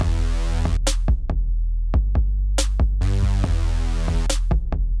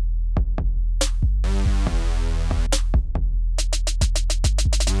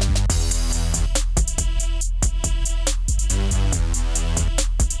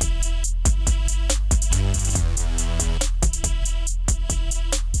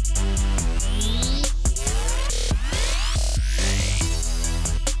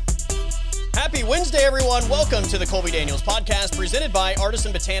everyone. Welcome to the Colby Daniels podcast presented by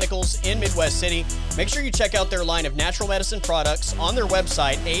Artisan Botanicals in Midwest City. Make sure you check out their line of natural medicine products on their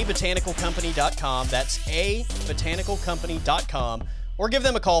website, abotanicalcompany.com. That's abotanicalcompany.com. Or give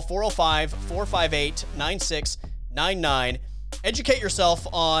them a call, 405-458-9699. Educate yourself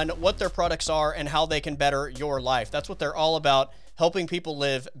on what their products are and how they can better your life. That's what they're all about, helping people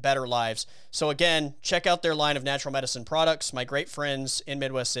live better lives. So again, check out their line of natural medicine products, my great friends in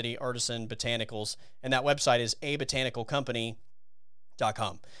Midwest City, Artisan Botanicals, and that website is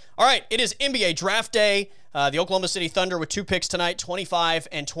abotanicalcompany.com. All right, it is NBA Draft Day. The Oklahoma City Thunder with 2 picks tonight, 25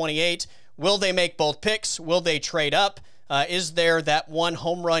 and 28. Will they make both picks? Will they trade up? Is there that one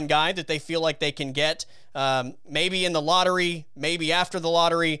home run guy that they feel like they can get? Maybe in the lottery, maybe after the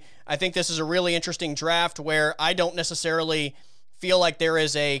lottery. I think this is a really interesting draft where I don't necessarily feel like there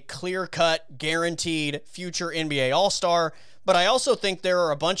is a clear-cut, guaranteed future NBA All-Star, but I also think there are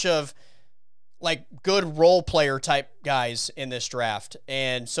a bunch of good role player type guys in this draft,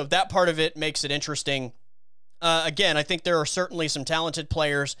 and so that part of it makes it interesting. Again, I think there are certainly some talented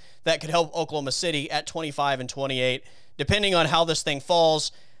players that could help Oklahoma City at 25 and 28, depending on how this thing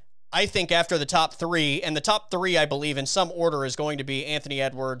falls. I think after the top three, and the top three, I believe, in some order is going to be Anthony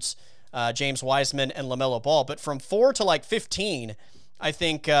Edwards, James Wiseman, and LaMelo Ball. But from 4 to 15, I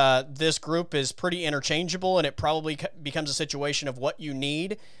think this group is pretty interchangeable, and it probably becomes a situation of what you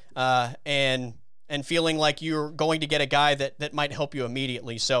need and feeling like you're going to get a guy that might help you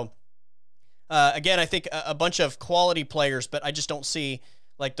immediately. So, again, I think a bunch of quality players, but I just don't see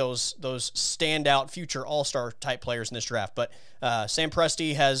those standout future all-star type players in this draft. But Sam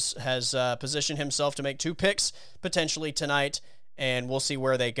Presti has positioned himself to make 2 picks potentially tonight, and we'll see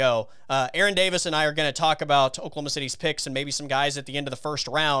where they go. Aaron Davis and I are going to talk about Oklahoma City's picks and maybe some guys at the end of the first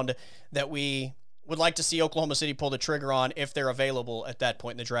round that we would like to see Oklahoma City pull the trigger on if they're available at that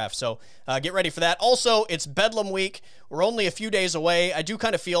point in the draft. So get ready for that. Also, it's Bedlam week. We're only a few days away. I do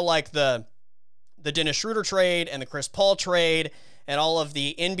kind of feel like the Dennis Schroeder trade and the Chris Paul trade and all of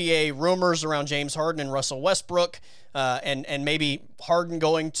the NBA rumors around James Harden and Russell Westbrook, and maybe Harden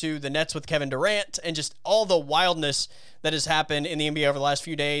going to the Nets with Kevin Durant, and just all the wildness that has happened in the NBA over the last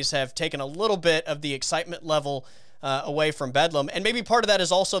few days have taken a little bit of the excitement level away from Bedlam. And maybe part of that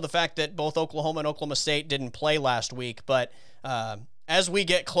is also the fact that both Oklahoma and Oklahoma State didn't play last week. But as we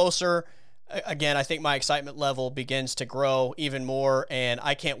get closer, again, I think my excitement level begins to grow even more, and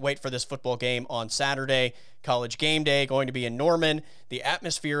I can't wait for this football game on Saturday. College game day going to be in Norman. The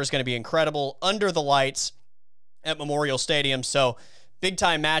atmosphere is going to be incredible under the lights at Memorial Stadium. So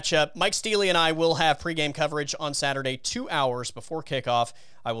big-time matchup. Mike Steely and I will have pregame coverage on Saturday 2 hours before kickoff.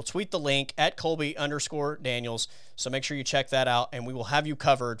 I will tweet the link at Colby_Daniels, so make sure you check that out, and we will have you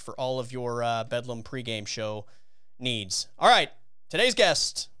covered for all of your Bedlam pregame show needs. All right, today's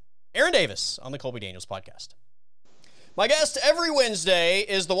guest, Aaron Davis on the Colby Daniels podcast. My guest every Wednesday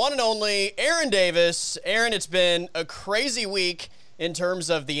is the one and only Aaron Davis. Aaron, it's been a crazy week in terms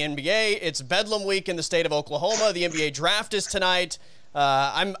of the NBA. It's Bedlam week in the state of Oklahoma. The NBA draft is tonight.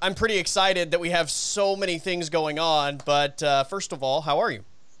 I'm pretty excited that we have so many things going on. But first of all, how are you?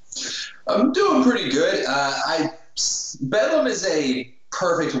 I'm doing pretty good. Bedlam is a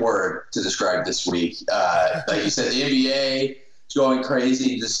perfect word to describe this week. Like you said, the NBA is going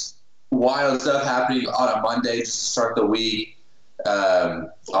crazy. Just wild stuff happening on a Monday just to start the week.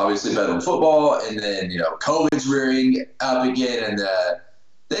 Obviously Bedlam football, and then COVID's rearing up again, and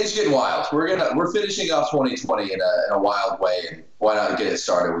things get wild. We're finishing off 2020 in a wild way, and why not get it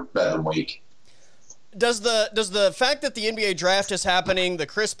started with Bedlam week? Does the fact that the NBA draft is happening, the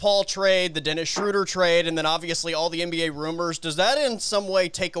Chris Paul trade, the Dennis Schroeder trade, and then obviously all the NBA rumors, does that in some way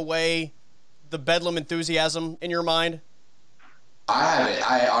take away the Bedlam enthusiasm in your mind? I haven't.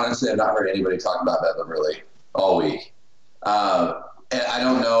 I honestly have not heard anybody talk about Bedlam really all week. And I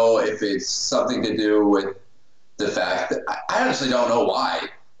don't know if it's something to do with the fact that I honestly don't know why.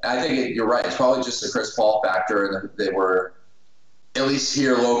 I think you're right. It's probably just the Chris Paul factor, and they were, at least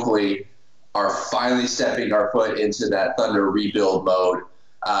here locally, are finally stepping our foot into that Thunder rebuild mode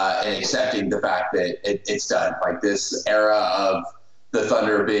and accepting the fact that it's done. Like, this era of the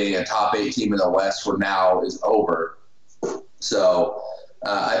Thunder being a top 8 team in the West for now is over. So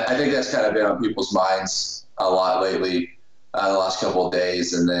I think that's kind of been on people's minds a lot lately, the last couple of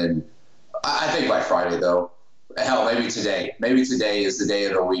days. And then I think by Friday, though, hell, maybe today. Maybe today is the day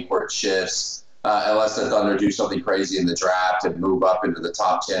of the week where it shifts, unless the Thunder do something crazy in the draft and move up into the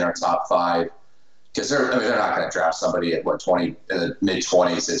top 10 or top 5. Because they're not going to draft somebody at 20 in the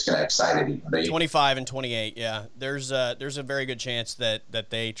mid-20s. It's going to excite anybody. 25 and 28, yeah. There's a very good chance that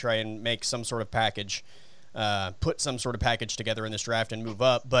they try and make some sort of package, put some sort of package together in this draft and move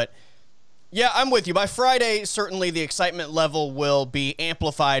up. But Yeah, I'm with you. By Friday, certainly the excitement level will be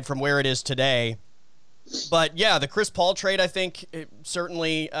amplified from where it is today. But yeah, the Chris Paul trade, I think, it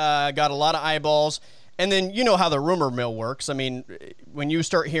certainly got a lot of eyeballs. And then you know how the rumor mill works. I mean, when you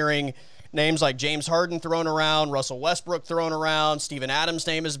start hearing names like James Harden thrown around, Russell Westbrook thrown around, Steven Adams'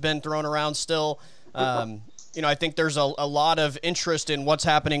 name has been thrown around still. I think there's a lot of interest in what's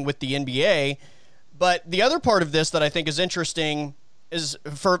happening with the NBA. But the other part of this that I think is interesting is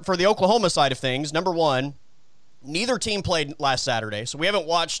for the Oklahoma side of things. Number one, neither team played last Saturday, so we haven't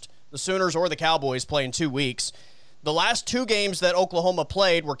watched the Sooners or the Cowboys play in 2 weeks. The last two games that Oklahoma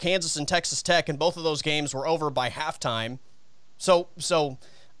played were Kansas and Texas Tech, and both of those games were over by halftime. So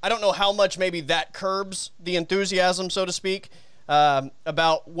I don't know how much maybe that curbs the enthusiasm, so to speak,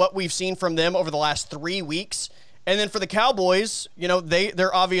 about what we've seen from them over the last 3 weeks. And then for the Cowboys,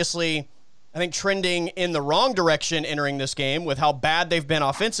 they're obviously, I think, trending in the wrong direction entering this game with how bad they've been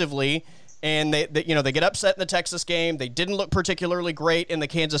offensively. And they get upset in the Texas game. They didn't look particularly great in the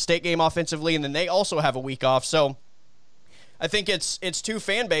Kansas State game offensively, and then they also have a week off. So I think it's two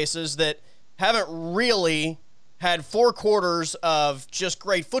fan bases that haven't really had 4 quarters of just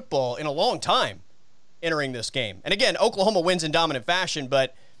great football in a long time entering this game. And again, Oklahoma wins in dominant fashion,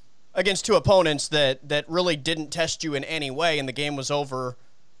 but against two opponents that really didn't test you in any way, and the game was over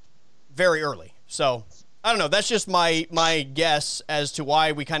very early. So I don't know. That's just my guess as to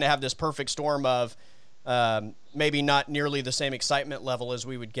why we kind of have this perfect storm of maybe not nearly the same excitement level as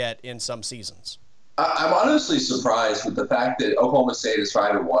we would get in some seasons. I'm honestly surprised with the fact that Oklahoma State is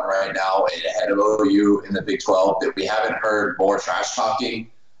 5-1 right now and ahead of OU in the Big 12 that we haven't heard more trash talking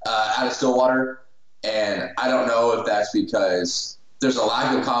out of Stillwater. And I don't know if that's because there's a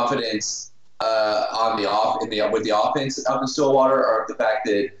lack of confidence with the offense up in Stillwater, or the fact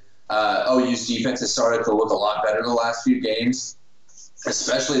that OU's defense has started to look a lot better in the last few games,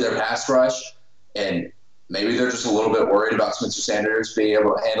 especially their pass rush. And maybe they're just a little bit worried about Spencer Sanders being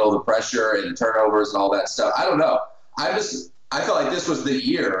able to handle the pressure and the turnovers and all that stuff. I don't know. I felt like this was the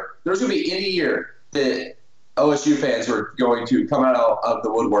year. There's going to be any year that OSU fans were going to come out of the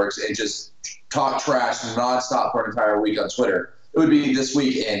woodworks and just talk trash nonstop for an entire week on Twitter. It would be this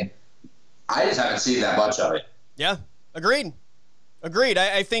week, and I just haven't seen that much of it. Yeah, agreed.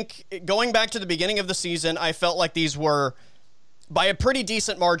 I think going back to the beginning of the season, I felt like these were, by a pretty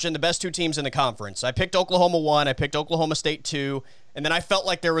decent margin, the best two teams in the conference. I picked Oklahoma 1, I picked Oklahoma State 2, and then I felt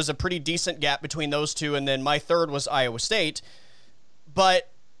like there was a pretty decent gap between those two, and then my third was Iowa State.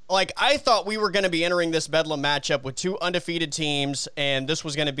 But I thought we were going to be entering this Bedlam matchup with two undefeated teams, and this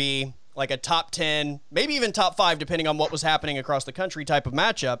was going to be like a top 10, maybe even top 5, depending on what was happening across the country type of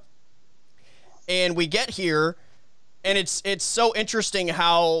matchup. And we get here, and it's so interesting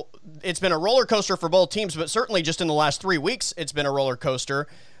how it's been a roller coaster for both teams, but certainly just in the last 3 weeks, it's been a roller coaster,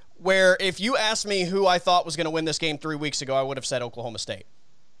 where if you asked me who I thought was going to win this game 3 weeks ago, I would have said Oklahoma State.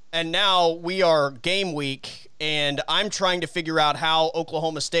 And now we are game week, and I'm trying to figure out how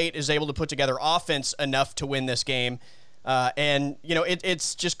Oklahoma State is able to put together offense enough to win this game.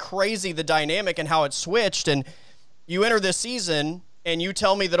 It's just crazy, the dynamic and how it switched. And you enter this season, and you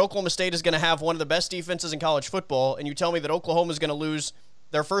tell me that Oklahoma State is going to have one of the best defenses in college football, and you tell me that Oklahoma is going to lose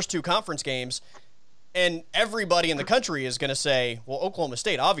their first 2 conference games, and everybody in the country is going to say, well, Oklahoma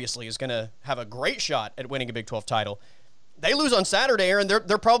State obviously is going to have a great shot at winning a Big 12 title. They lose on Saturday, Aaron.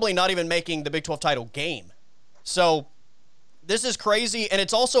 They're probably not even making the Big 12 title game. So this is crazy, and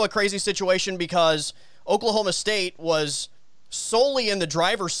it's also a crazy situation because Oklahoma State was solely in the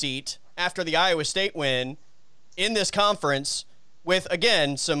driver's seat after the Iowa State win in this conference with,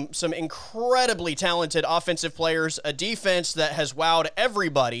 again, some incredibly talented offensive players, a defense that has wowed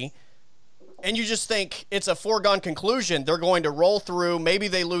everybody, and you just think it's a foregone conclusion. They're going to roll through. Maybe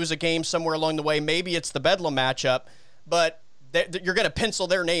they lose a game somewhere along the way. Maybe it's the Bedlam matchup, but you're going to pencil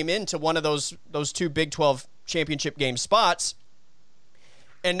their name into one of those 2 Big 12 championship game spots.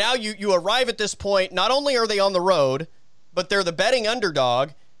 And now you arrive at this point, not only are they on the road, but they're the betting underdog,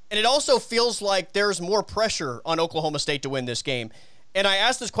 and it also feels like there's more pressure on Oklahoma State to win this game. And I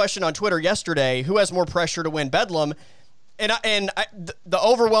asked this question on Twitter yesterday, who has more pressure to win Bedlam? And the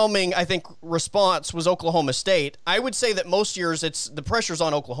overwhelming, I think, response was Oklahoma State. I would say that most years the pressure's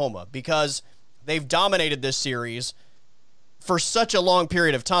on Oklahoma because they've dominated this series for such a long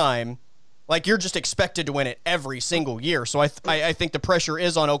period of time. Like, you're just expected to win it every single year. So I think the pressure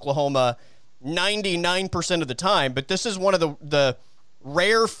is on Oklahoma 99% of the time. But this is one of the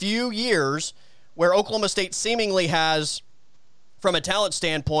rare few years where Oklahoma State seemingly has, from a talent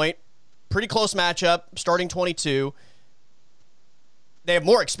standpoint, pretty close matchup, starting 22. They have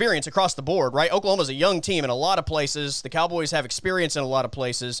more experience across the board, right? Oklahoma's a young team in a lot of places. The Cowboys have experience in a lot of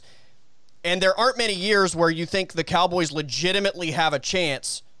places. And there aren't many years where you think the Cowboys legitimately have a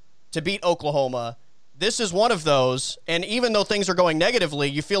chance to beat Oklahoma. This is one of those. And even though things are going negatively,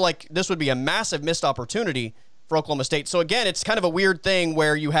 you feel like this would be a massive missed opportunity for Oklahoma State. So again, it's kind of a weird thing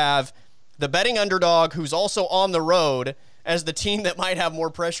where you have the betting underdog who's also on the road as the team that might have more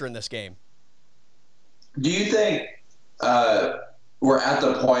pressure in this game. Do you think we're at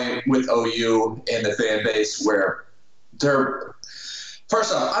the point with OU and the fan base where they're –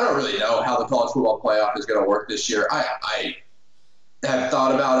 first off, I don't really know how the college football playoff is going to work this year. I have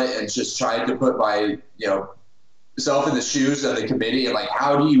thought about it and just tried to put my self in the shoes of the committee and, like,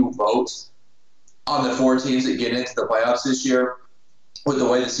 how do you vote on the 4 teams that get into the playoffs this year with the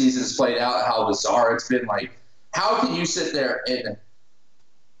way the season's played out, how bizarre it's been. Like, how can you sit there and –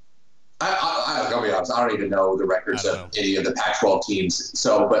 I'll be honest, I don't even know the records of any of the Pac-12 teams.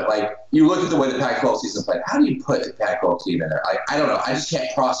 So, but, like, you look at the way the Pac-12 season played, how do you put a Pac-12 team in there? I don't know. I just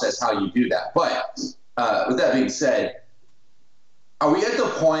can't process how you do that. But with that being said, are we at the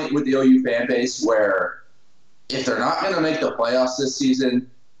point with the OU fan base where if they're not going to make the playoffs this season,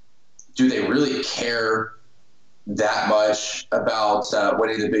 do they really care that much about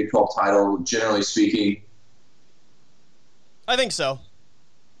winning the Big 12 title, generally speaking? I think so.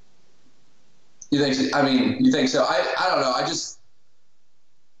 You think so? I mean, you think so? I don't know.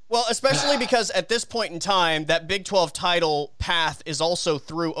 Well, especially because at this point in time, that Big 12 title path is also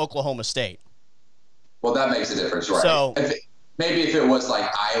through Oklahoma State. Well, that makes a difference, right? So maybe if it was like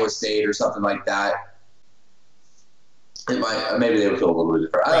Iowa State or something like that, maybe they would feel a little bit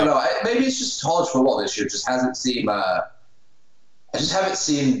different. I don't know. Maybe it's just college football this year just hasn't seemed. I just haven't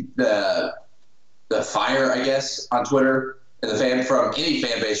seen the fire, I guess, on Twitter. And the fan from any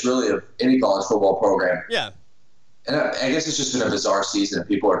fan base, really, of any college football program. Yeah. And I guess it's just been a bizarre season, and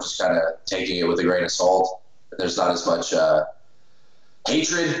people are just kind of taking it with a grain of salt. There's not as much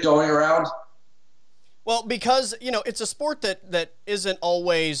hatred going around. Well, because, it's a sport that isn't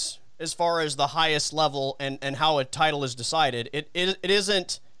always as far as the highest level and how a title is decided. It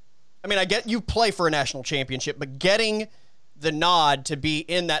isn't – I mean, I get you play for a national championship, but getting the nod to be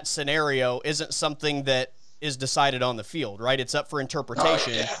in that scenario isn't something that – is decided on the field, right? It's up for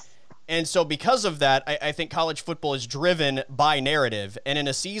interpretation. Oh, yeah. And so because of that, I think college football is driven by narrative. And in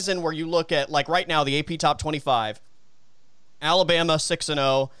a season where you look at, like right now, the AP Top 25, Alabama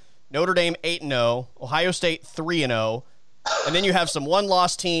 6-0, Notre Dame 8-0, Ohio State 3-0, and then you have some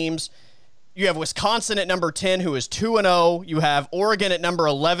one-loss teams. You have Wisconsin at number 10 who is 2-0. You have Oregon at number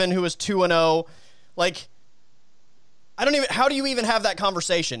 11 who is 2-0. Like, how do you even have that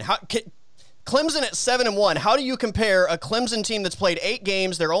conversation? Clemson at 7-1. How do you compare a Clemson team that's played 8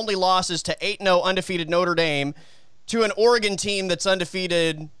 games, their only losses to 8-0 undefeated Notre Dame, to an Oregon team that's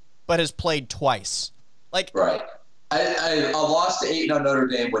undefeated but has played twice? Like, right. I lost to 8-0 Notre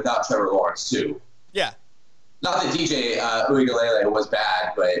Dame without Trevor Lawrence too. Yeah. Not that DJ Uiagalelei was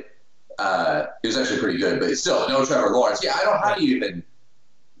bad, but he was actually pretty good. But still, no Trevor Lawrence. Yeah, I don't. How do you even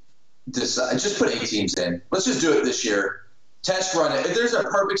decide? Just put 8 teams in. Let's just do it this year. Test run it. If there's a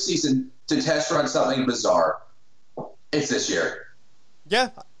perfect season to test run something bizarre, it's this year. Yeah.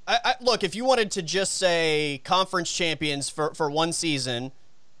 I look, if you wanted to just say conference champions for one season,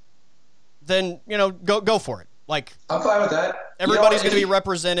 then, go for it. Like, I'm fine with that. Everybody's going to be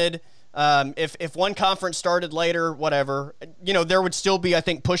represented. If one conference started later, whatever, there would still be, I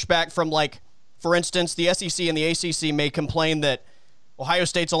think, pushback from, like, for instance, the SEC and the ACC may complain that Ohio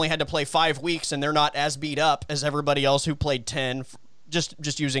State's only had to play 5 weeks and they're not as beat up as everybody else who played 10,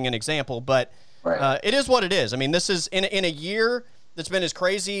 just using an example. But right. It is what it is. I mean, this is in a year that's been as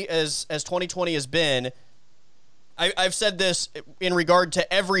crazy as 2020 has been. I've said this in regard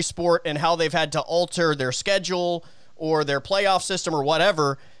to every sport and how they've had to alter their schedule or their playoff system or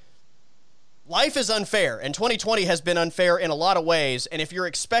whatever. Life is unfair, and 2020 has been unfair in a lot of ways. And if you're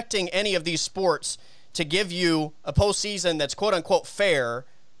expecting any of these sports to give you a postseason that's quote-unquote fair,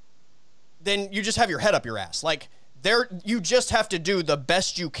 then you just have your head up your ass. Like, you just have to do the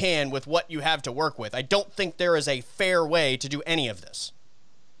best you can with what you have to work with. I don't think there is a fair way to do any of this.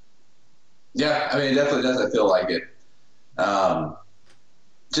 Yeah, I mean, it definitely doesn't feel like it.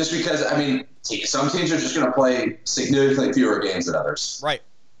 Just because, I mean, some teams are just going to play significantly fewer games than others. Right.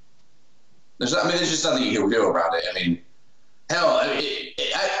 There's just nothing you can do about it. I mean, hell,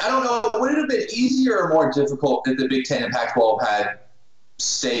 I don't know. Would it have been easier or more difficult if the Big Ten and Pac-12 had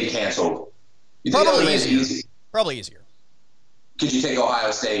stayed canceled? You think Probably that would have made it easy? Probably easier. Could you take Ohio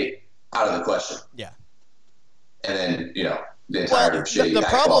State out of the question? Yeah. And then, the entire shitty the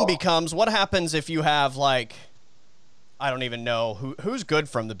Pac-12. problem becomes, what happens if you have, like, I don't even know who's good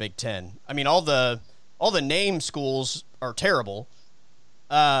from the Big Ten. I mean, all the name schools are terrible.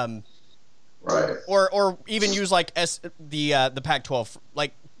 Right. Or even use like the Pac-12,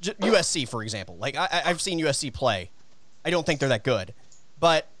 like USC, for example. Like I've seen USC play. I don't think they're that good.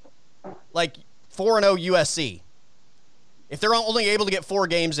 But like 4-0 USC, if they're only able to get 4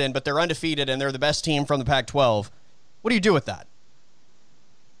 games in, but they're undefeated and they're the best team from the Pac-12, what do you do with that?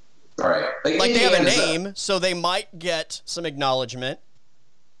 Right. Like they have a name, so they might get some acknowledgement.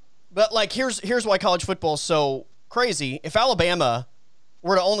 But like here's why college football is so crazy. If Alabama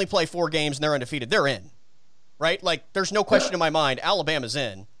were to only play 4 games and they're undefeated, they're in. Right? Like there's no question in my mind Alabama's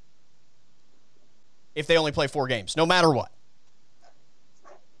in if they only play 4 games, no matter what.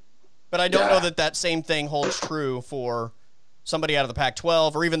 But I don't know that same thing holds true for somebody out of the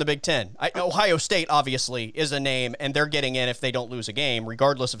Pac-12 or even the Big Ten. Ohio State, obviously, is a name, and they're getting in if they don't lose a game,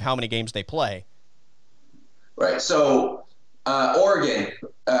 regardless of how many games they play. Right. So Oregon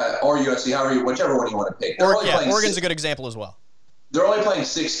or USC, whichever one you want to pick. Oregon's a good example as well. They're only playing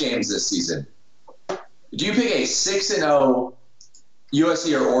 6 games this season. Do you pick a 6-0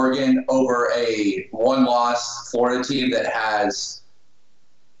 USC or Oregon over a 1-loss Florida team that has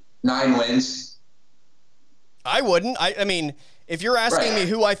 9 wins? I wouldn't. I mean, if you're asking me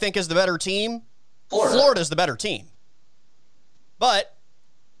who I think is the better team, Florida's the better team. But,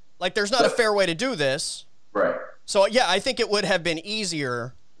 like, there's not a fair way to do this. Right. So, yeah, I think it would have been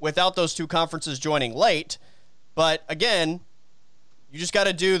easier without those 2 conferences joining late. But, again, you just got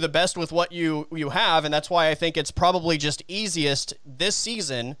to do the best with what you have, and that's why I think it's probably just easiest this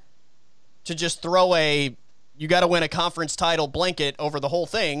season to just throw you got to win a conference title blanket over the whole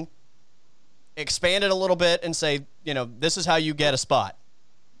thing, expand it a little bit, and say, this is how you get a spot.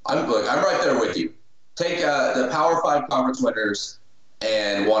 I'm right there with you. Take the Power 5 conference winners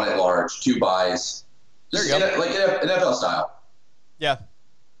and 1 at large, 2 buys. There you go. Like NFL style. Yeah.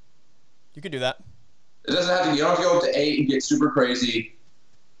 You could do that. It doesn't have to. You don't have to go up to 8 and get super crazy.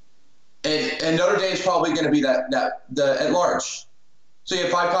 And Notre Dame's probably going to be the at large. So you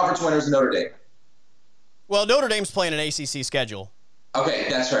have 5 conference winners in Notre Dame. Well, Notre Dame's playing an ACC schedule. Okay,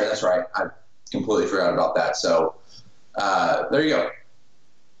 that's right. That's right. I completely forgot about that. So there you go.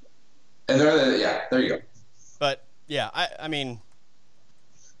 And there you go. But yeah, I mean,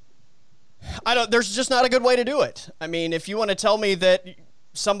 there's just not a good way to do it. I mean, if you want to tell me that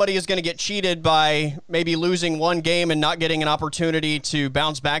somebody is going to get cheated by maybe losing 1 game and not getting an opportunity to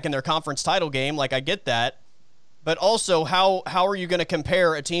bounce back in their conference title game, like I get that. But also, how are you going to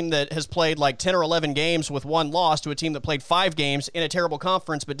compare a team that has played like 10 or 11 games with 1 loss to a team that played 5 games in a terrible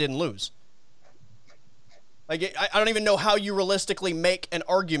conference but didn't lose? Like, I don't even know how you realistically make an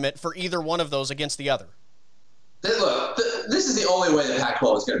argument for either one of those against the other. Look, this is the only way the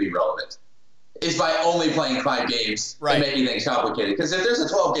Pac-12 is going to be relevant, is by only playing 5 games and making things complicated. Because if there's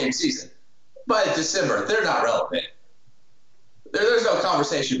a 12-game season, by December, they're not relevant. There's no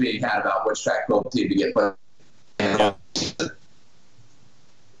conversation being had about which Pac-12 team to get put. Yeah.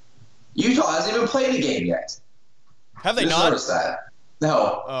 Utah hasn't even played a game yet. Have they Just not? Noticed that.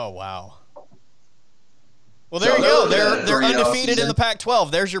 No. Oh, wow. Well, there you go. They're undefeated in the Pac-12.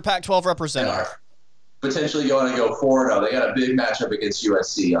 There's your Pac-12 representative. Potentially going to go 4-0. They got a big matchup against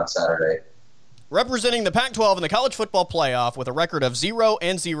USC on Saturday. Representing the Pac-12 in the college football playoff with a record of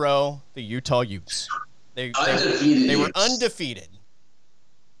 0-0, the Utah Utes. They were undefeated.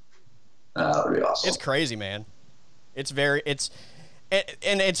 That would be awesome. It's crazy, man.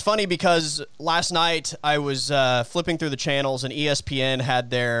 And it's funny because last night I was flipping through the channels and ESPN had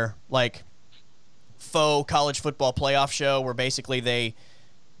their like faux college football playoff show where basically they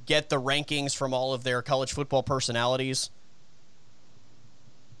get the rankings from all of their college football personalities.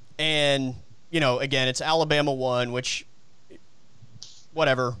 And, again, it's Alabama 1, which,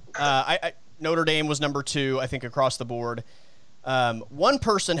 whatever. Notre Dame was number 2, I think, across the board. One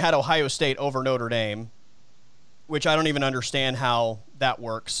person had Ohio State over Notre Dame, which I don't even understand how that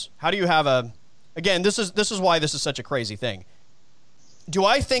works. How do you have again, this is why this is such a crazy thing. Do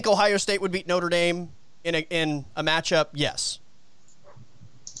I think Ohio State would beat Notre Dame in a matchup? Yes.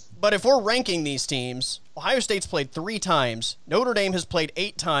 But if we're ranking these teams, Ohio State's played 3 times. Notre Dame has played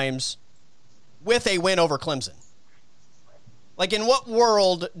 8 times with a win over Clemson. Like, in what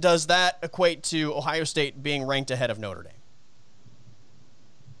world does that equate to Ohio State being ranked ahead of Notre Dame?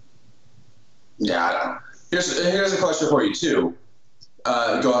 Yeah, I don't know. Here's a question for you, too,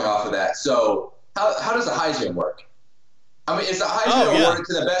 going off of that. So how does the Heisman work? I mean, is the Heisman awarded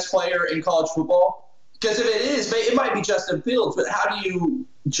to the best player in college football? Because if it is, it might be Justin Fields, but how do you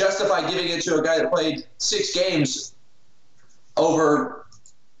justify giving it to a guy that played 6 games over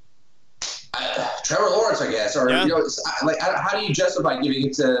Trevor Lawrence, I guess? Or, how do you justify giving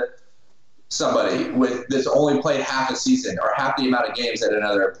it to somebody that's only played half a season or half the amount of games that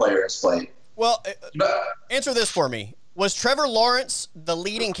another player has played? Well, But answer this for me. Was Trevor Lawrence the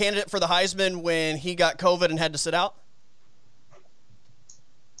leading candidate for the Heisman when he got COVID and had to sit out?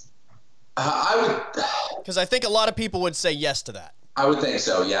 I would, Because I think a lot of people would say yes to that. I would think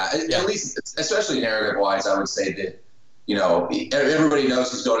so. Yeah. At least, especially narrative wise, I would say that, everybody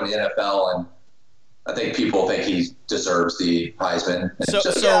knows he's going to the NFL, and I think people think he deserves the Heisman.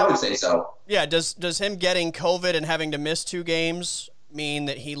 I would say so. Yeah. Does him getting COVID and having to miss 2 games mean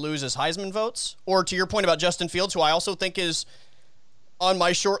that he loses Heisman votes? Or to your point about Justin Fields, who I also think is on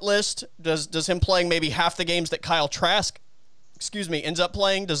my short list, does him playing maybe half the games that Kyle Trask, ends up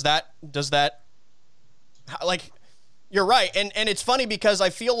playing? Does that like, you're right. And it's funny because I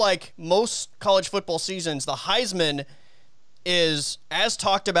feel like most college football seasons, the Heisman is as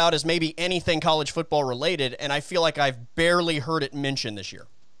talked about as maybe anything college football related. And I feel like I've barely heard it mentioned this year.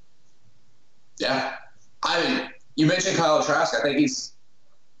 Yeah. You mentioned Kyle Trask. I think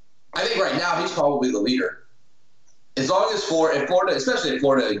right now he's probably the leader. As long as Florida, especially if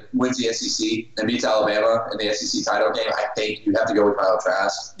Florida wins the SEC and beats Alabama in the SEC title game, I think you have to go with Kyle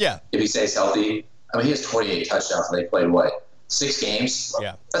Trask. Yeah. If he stays healthy. I mean, he has 28 touchdowns and they played, 6 games?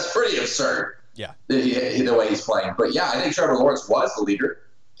 Yeah. That's pretty absurd. Yeah. The way he's playing. But yeah, I think Trevor Lawrence was the leader.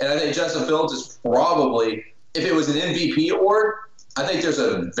 And I think Justin Fields is probably, if it was an MVP award, I think there's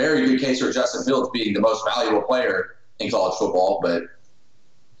a very good case for Justin Fields being the most valuable player in college football. But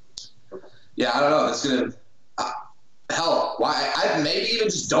yeah, I don't know. That's going to hell. Why? I maybe even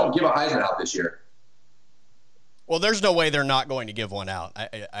just don't give a Heisman out this year. Well, there's no way they're not going to give one out.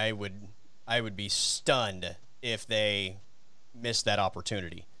 I would be stunned if they missed that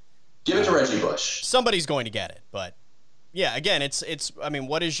opportunity. Give it to Reggie Bush. Somebody's going to get it, but yeah, again, it's. I mean,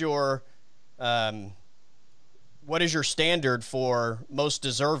 what is your standard for most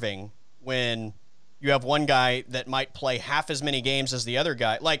deserving when you have one guy that might play half as many games as the other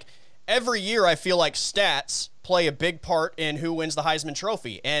guy? Like every year, I feel like stats play a big part in who wins the Heisman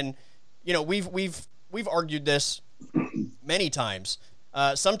Trophy, and we've argued this many times.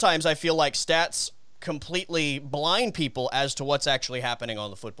 Sometimes I feel like stats completely blind people as to what's actually happening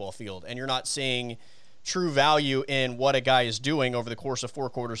on the football field, and you're not seeing true value in what a guy is doing over the course of 4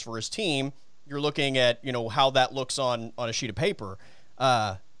 quarters for his team. You're looking at how that looks on a sheet of paper.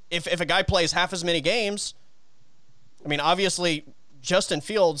 If a guy plays half as many games, I mean, obviously Justin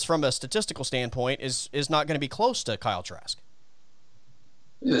Fields from a statistical standpoint is not going to be close to Kyle Trask.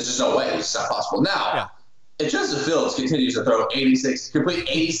 There's just no way. It's not possible. Now, if Justin Fields continues to throw complete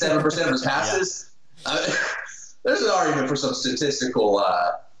 87% of his passes, there's an argument for some statistical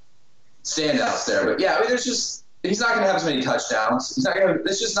standouts there. But yeah, I mean, he's not going to have as many touchdowns.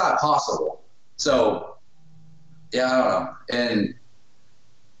 It's just not possible. So, yeah, I don't know. And,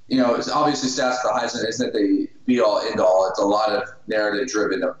 it's obviously stats for the Heisman isn't the be-all, end-all. It's a lot of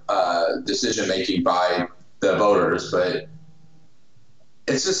narrative-driven decision-making by the voters. But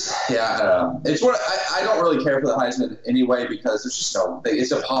it's just, it's what I don't really care for the Heisman anyway because there's just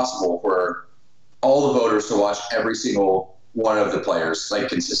it's impossible for all the voters to watch every single one of the players,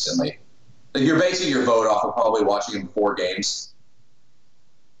 consistently. You're basing your vote off of probably watching them 4 games.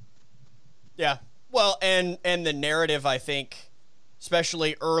 Yeah. Well, and the narrative, I think,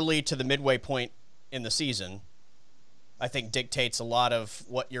 especially early to the midway point in the season, I think dictates a lot of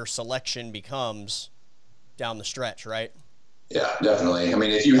what your selection becomes down the stretch, right? Yeah, definitely. I mean,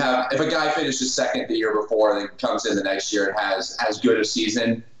 if a guy finishes second the year before and then comes in the next year and has as good a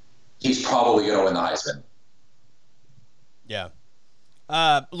season, he's probably going to win the Heisman. Yeah.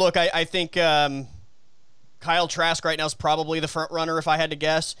 Look, I think Kyle Trask right now is probably the front runner if I had to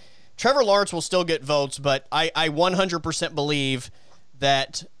guess. Trevor Lawrence will still get votes, but I 100% believe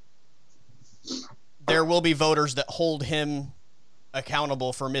that there will be voters that hold him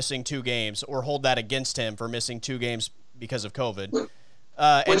accountable for missing 2 games or hold that against him for missing 2 games because of COVID. And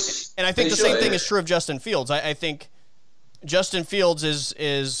I think the same thing is true of Justin Fields. I think Justin Fields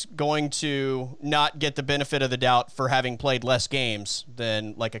is going to not get the benefit of the doubt for having played less games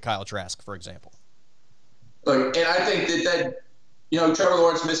than like a Kyle Trask, for example. Look, and I think that Trevor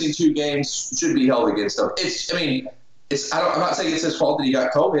Lawrence missing 2 games should be held against him. I'm not saying it's his fault that he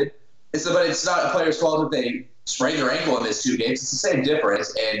got COVID. But it's not a player's fault if they sprain their ankle and miss 2 games. It's the same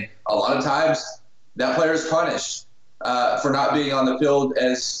difference, and a lot of times that player is punished for not being on the field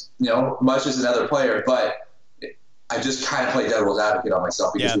as much as another player. But I just kind of play devil's advocate on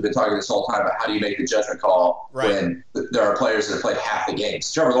myself because we've been talking this whole time about how do you make the judgment call when there are players that have played half the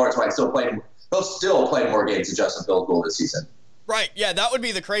games. Trevor Lawrence might still play more games than Justin Fields will this season. Right, yeah, that would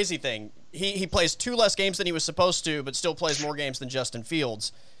be the crazy thing. He plays 2 less games than he was supposed to, but still plays more games than Justin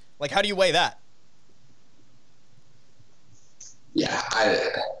Fields. Like, how do you weigh that? Yeah,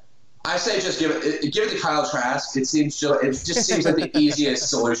 I say just give it to Kyle Trask. It just seems like the easiest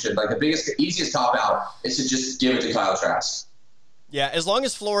solution. Like the easiest cop out is to just give it to Kyle Trask. Yeah, as long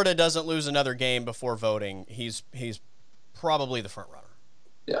as Florida doesn't lose another game before voting, he's probably the front runner.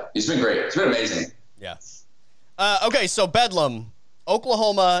 Yeah, he's been great. It's been amazing. Yeah. Okay, so Bedlam.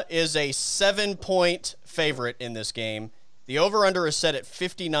 Oklahoma is a 7-point favorite in this game. The over-under is set at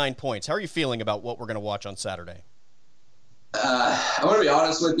 59 points. How are you feeling about what we're going to watch on Saturday? I'm going to be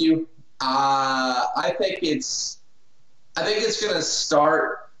honest with you. I think it's going to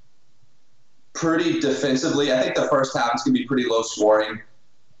start pretty defensively. I think the first half is going to be pretty low scoring,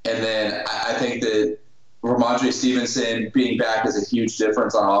 and then I think that Ramondre Stevenson being back is a huge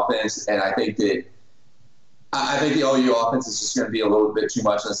difference on offense, and I think the OU offense is just going to be a little bit too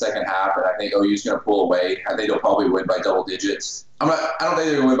much in the second half, and I think OU is going to pull away. I think they'll probably win by double digits. I don't think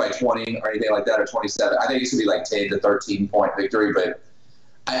they're going to win by 20 or anything like that, or 27. I think it's going to be like 10 to 13-point victory, but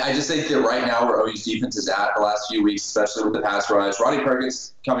I just think that right now where OU's defense is at the last few weeks, especially with the pass rush, Rodney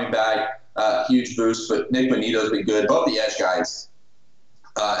Perkins coming back, huge boost, but Nick Bonito's been good. Both the edge guys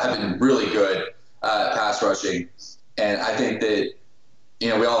have been really good pass rushing, and I think that,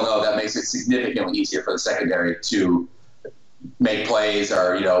 we all know that makes it significantly easier for the secondary to make plays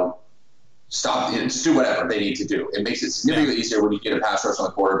or, stop, just do whatever they need to do. It makes it significantly easier when you get a pass rush on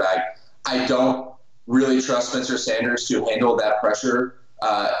the quarterback. I don't really trust Spencer Sanders to handle that pressure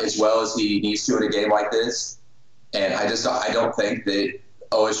as well as he needs to in a game like this. And I don't think that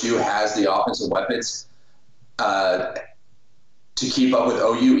OSU has the offensive weapons to keep up with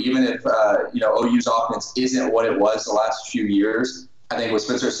OU, even if, OU's offense isn't what it was the last few years. I think with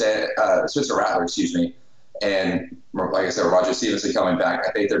Spencer Rattler, and like I said, Roger Stevenson coming back,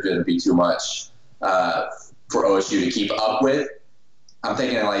 I think they're going to be too much for OSU to keep up with. I'm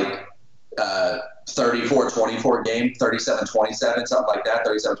thinking like 34-24 game, 37-27, something like that,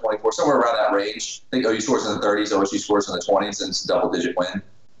 37-24, somewhere around that range. I think OU scores in the 30s, OSU scores in the 20s, and it's a double-digit win.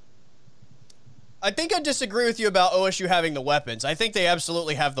 I think I disagree with you about OSU having the weapons. I think they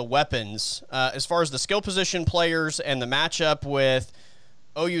absolutely have the weapons. As far as the skill position players and the matchup with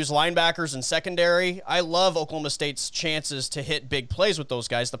OU's linebackers and secondary, I love Oklahoma State's chances to hit big plays with those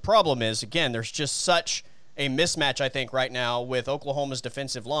guys. The problem is, again, there's just such a mismatch, I think, right now with Oklahoma's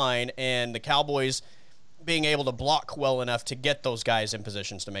defensive line and the Cowboys being able to block well enough to get those guys in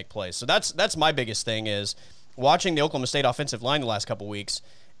positions to make plays. So that's my biggest thing is watching the Oklahoma State offensive line the last couple weeks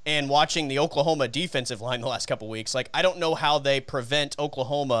and watching the Oklahoma defensive line the last couple weeks. Like, I don't know how they prevent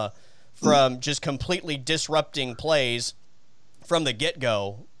Oklahoma from just completely disrupting plays from the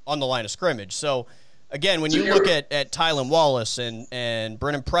get-go on the line of scrimmage. So, again, when you look at Tylan Wallace and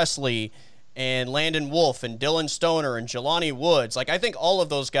Brennan Presley and Landon Wolf and Dylan Stoner and Jelani Woods, like, I think all of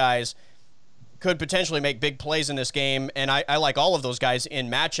those guys could potentially make big plays in this game, and I like all of those guys in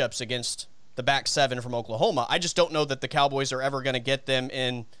matchups against the back seven from Oklahoma. I just don't know that the Cowboys are ever going to get them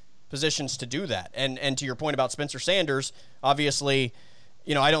in positions to do that. And to your point about Spencer Sanders, obviously,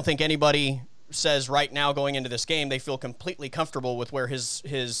 I don't think anybody says right now going into this game they feel completely comfortable with where his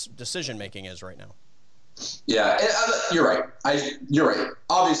decision-making is right now. Yeah, you're right. You're right.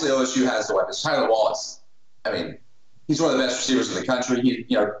 Obviously, OSU has the weapons. Tylan Wallace, he's one of the best receivers in the country.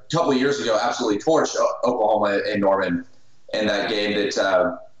 He, a couple of years ago, absolutely torched Oklahoma and Norman in that game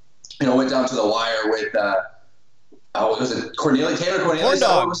that, went down to the wire with, was it Cornelius? Taylor Cornelius? Corn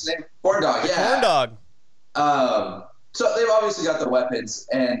Dog. What was his name? Corn Dog, yeah. Corn Dog. So they've obviously got the weapons,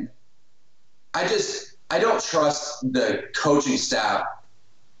 and I don't trust the coaching staff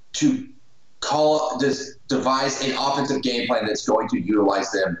to devise an offensive game plan that's going to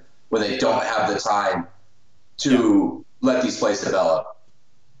utilize them when they don't have the time to let these plays develop.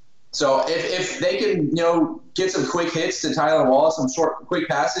 So if they can, get some quick hits to Tylan Wallace, some short, quick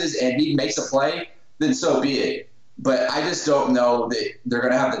passes, and he makes a play, then so be it. But I just don't know that they're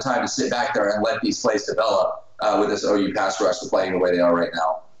going to have the time to sit back there and let these plays develop with this OU pass rush playing the way they are right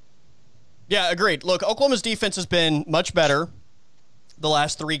now. Yeah, agreed. Look, Oklahoma's defense has been much better the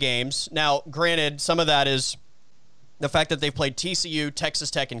last 3 games. Now, granted, some of that is the fact that they've played TCU,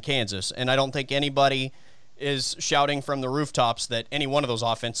 Texas Tech, and Kansas, and I don't think anybody is shouting from the rooftops that any one of those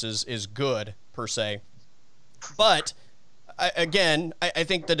offenses is good, per se. But, I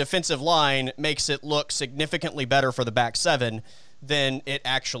think the defensive line makes it look significantly better for the back seven than it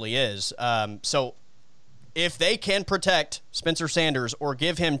actually is. So, if they can protect Spencer Sanders or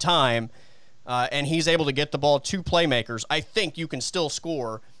give him time, and he's able to get the ball to playmakers, I think you can still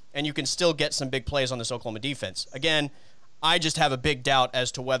score and you can still get some big plays on this Oklahoma defense. Again, I just have a big doubt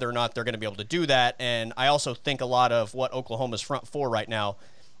as to whether or not they're going to be able to do that, and I also think a lot of what Oklahoma's front four right now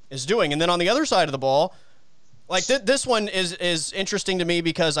is doing. And then on the other side of the ball, Like this one is interesting to me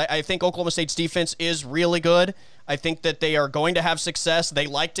because I think Oklahoma State's defense is really good. I think that they are going to have success. They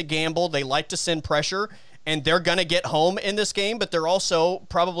like to gamble. They like to send pressure, and they're going to get home in this game, but they're also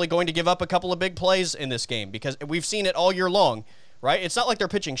probably going to give up a couple of big plays in this game because we've seen it all year long, right? It's not like they're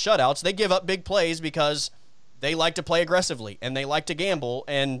pitching shutouts. They give up big plays because they like to play aggressively, and they like to gamble,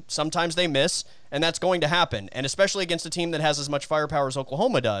 and sometimes they miss, and that's going to happen. And especially against a team that has as much firepower as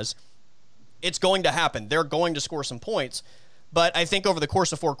Oklahoma does, it's going to happen. They're going to score some points. But I think over the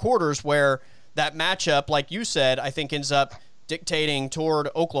course of 4 quarters where that matchup, like you said, I think ends up dictating toward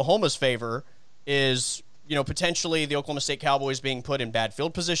Oklahoma's favor is, potentially the Oklahoma State Cowboys being put in bad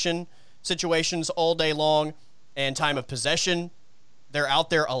field position situations all day long and time of possession. They're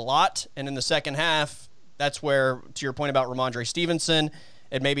out there a lot. And in the second half, that's where, to your point about Ramondre Stevenson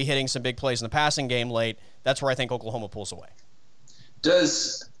and maybe hitting some big plays in the passing game late, that's where I think Oklahoma pulls away.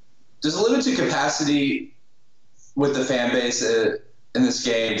 Does limited capacity with the fan base in this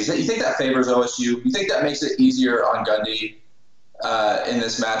game, you think that favors OSU? You think that makes it easier on Gundy in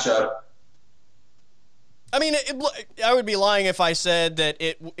this matchup? I mean, I would be lying if I said that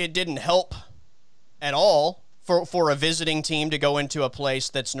it didn't help at all for a visiting team to go into a place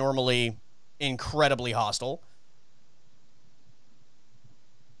that's normally incredibly hostile.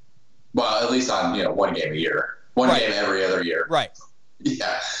 Well, at least on one game a year, one game every other year, right?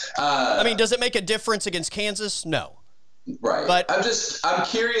 Yeah. I mean, does it make a difference against Kansas? No. Right. But I'm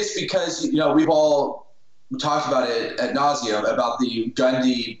curious because, we've all talked about it ad nauseum about the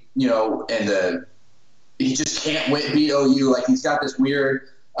Gundy, and he just can't beat OU. Like, he's got this weird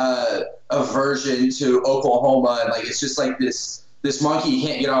aversion to Oklahoma. And, it's just like this monkey he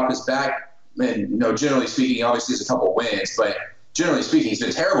can't get off his back. And, generally speaking, he obviously has a couple wins. But generally speaking, he's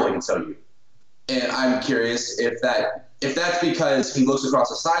been terrible against OU. And I'm curious if that's because he looks across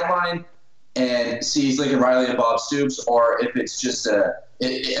the sideline and sees Lincoln Riley and Bob Stoops, or if it's just an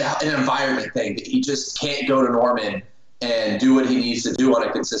environment thing that he just can't go to Norman and do what he needs to do on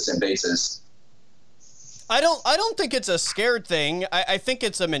a consistent basis. I don't think it's a scared thing. I think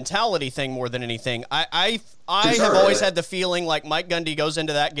it's a mentality thing more than anything. I have always had the feeling like Mike Gundy goes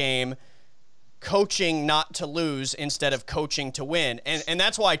into that game coaching not to lose instead of coaching to win. And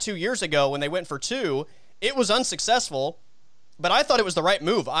that's why 2 years ago when they went for 2, it was unsuccessful, but I thought it was the right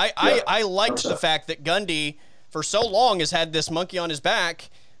move. I liked the fact that Gundy for so long has had this monkey on his back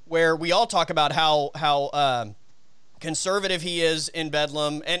where we all talk about how conservative he is in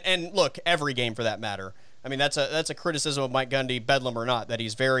Bedlam. And look, every game for that matter. I mean, that's a criticism of Mike Gundy, Bedlam or not, that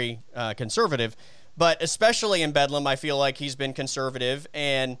he's very conservative. But especially in Bedlam, I feel like he's been conservative,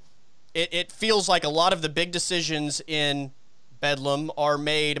 and it feels like a lot of the big decisions in Bedlam are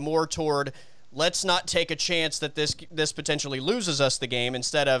made more toward let's not take a chance that this potentially loses us the game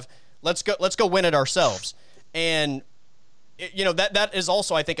instead of let's go win it ourselves. And that is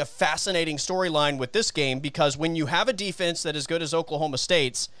also, I think, a fascinating storyline with this game because when you have a defense that is good as Oklahoma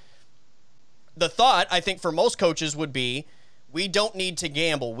State's, the thought, I think, for most coaches would be we don't need to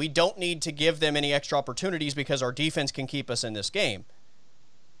gamble. We don't need to give them any extra opportunities because our defense can keep us in this game.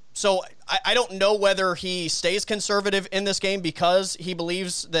 So I don't know whether he stays conservative in this game because he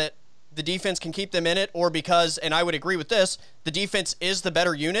believes that the defense can keep them in it, or because, and I would agree with this, the defense is the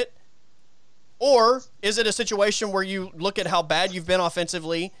better unit. Or is it a situation where you look at how bad you've been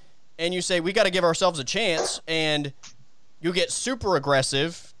offensively and you say, we got to give ourselves a chance, and you get super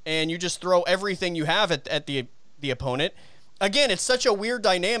aggressive and you just throw everything you have at the opponent. Again, it's such a weird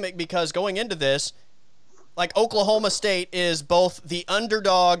dynamic because going into this, like Oklahoma State is both the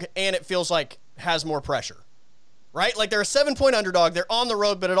underdog and it feels like has more pressure, right? Like they're a 7-point underdog. They're on the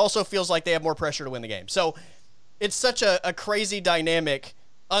road, but it also feels like they have more pressure to win the game. So it's such a crazy dynamic,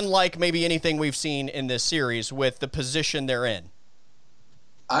 unlike maybe anything we've seen in this series with the position they're in.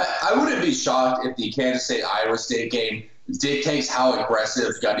 I wouldn't be shocked if the Kansas State-Iowa State game dictates how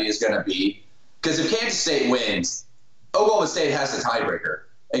aggressive Gundy is going to be. Because if Kansas State wins, Oklahoma State has the tiebreaker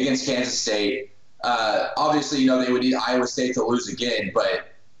against Kansas State. Obviously, they would need Iowa State to lose again,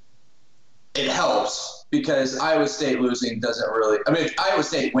 but it helps because Iowa State losing doesn't really – I mean, if Iowa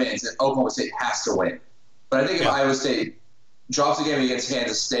State wins, then Oklahoma State has to win. But I think if Iowa State drops a game against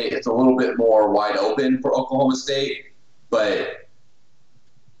Kansas State, it's a little bit more wide open for Oklahoma State. But,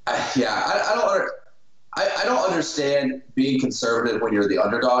 I don't understand being conservative when you're the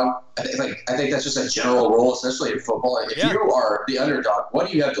underdog. I think that's just a general rule, especially in football. If you are the underdog, what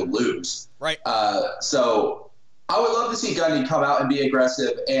do you have to lose? Right. So I would love to see Gundy come out and be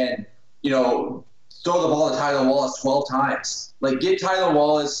aggressive and, throw the ball to Tyler Wallace 12 times. Like, get Tyler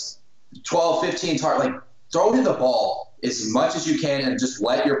Wallace 12, 15 targets. Like, throw him the ball as much as you can and just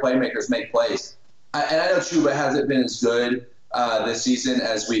let your playmakers make plays. and I know Chuba hasn't been as good this season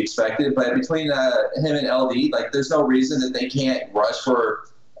as we expected, but between him and LD, like there's no reason that they can't rush for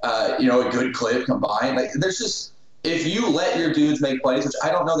a good clip combined. Like there's just, if you let your dudes make plays, which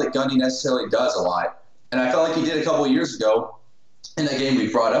I don't know that Gundy necessarily does a lot, and I felt like he did a couple of years ago in that game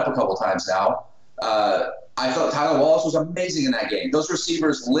we brought up a couple times now. I thought Tyler Wallace was amazing in that game. Those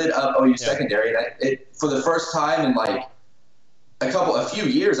receivers lit up OU secondary, and for the first time in like a few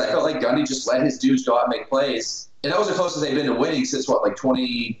years, I felt like Gundy just let his dudes go out and make plays. And that was the closest they've been to winning since,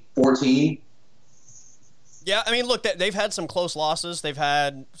 2014? Yeah, I mean, look, they've had some close losses. They've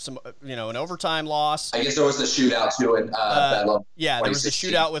had some, an overtime loss. I guess there was the shootout, too, in BEDLAM. Yeah, there was the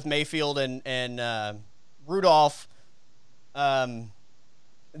shootout with Mayfield and Rudolph.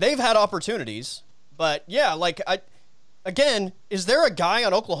 They've had opportunities. But, yeah, again, is there a guy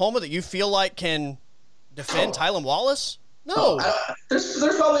on Oklahoma that you feel like can defend Tylan Wallace? No. There's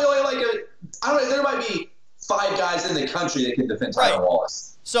probably only there might be 5 guys in the country that can defend Tylan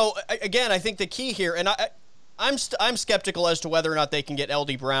Wallace. So, again, I think the key here, and I'm skeptical as to whether or not they can get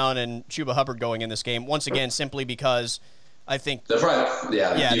LD Brown and Chuba Hubbard going in this game, once again, simply because I think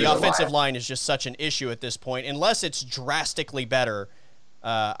the offensive line is just such an issue at this point. Unless it's drastically better,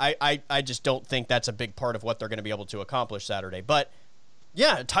 I just don't think that's a big part of what they're going to be able to accomplish Saturday. But,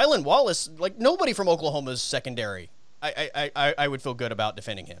 yeah, Tylan Wallace, nobody from Oklahoma's secondary, I would feel good about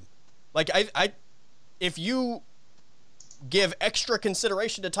defending him. If you give extra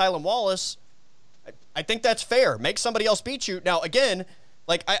consideration to Tylan Wallace, I think that's fair. Make somebody else beat you. Now, again,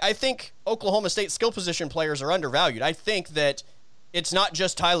 I think Oklahoma State skill position players are undervalued. I think that it's not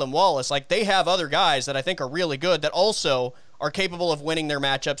just Tylan Wallace. They have other guys that I think are really good that also are capable of winning their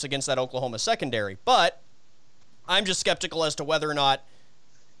matchups against that Oklahoma secondary. But I'm just skeptical as to whether or not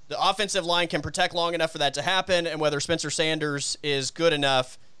the offensive line can protect long enough for that to happen and whether Spencer Sanders is good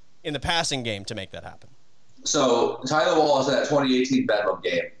enough in the passing game to make that happen. So Tylan Wallace in that 2018 BEDLAM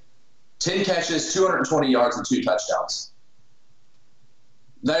game, 10 catches, 220 yards, and 2 touchdowns.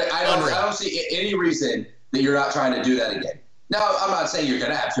 I don't see any reason that you're not trying to do that again. Now, I'm not saying you're going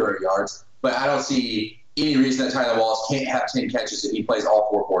to have 200 yards, but I don't see any reason that Tylan Wallace can't have 10 catches if he plays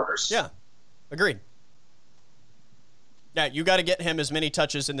all 4 quarters. Yeah, agreed. Yeah, you got to get him as many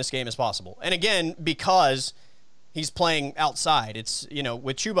touches in this game as possible. And again, because he's playing outside, it's,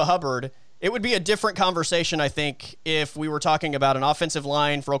 with Chuba Hubbard, it would be a different conversation, I think, if we were talking about an offensive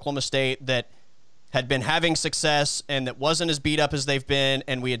line for Oklahoma State that had been having success and that wasn't as beat up as they've been,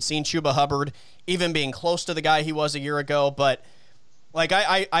 and we had seen Chuba Hubbard even being close to the guy he was a year ago. But,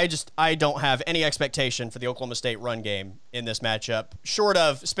 I don't have any expectation for the Oklahoma State run game in this matchup, short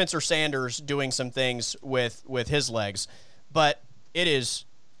of Spencer Sanders doing some things with his legs. But it is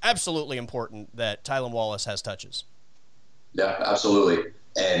absolutely important that Tylan Wallace has touches. Yeah, absolutely.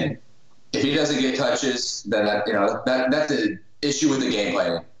 And if he doesn't get touches, then that's an issue with the game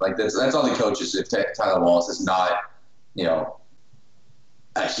planning. That's on the coaches if Tylan Wallace is not,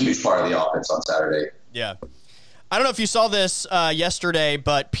 a huge part of the offense on Saturday. Yeah. I don't know if you saw this yesterday,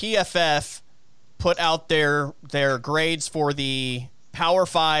 but PFF put out their grades for the Power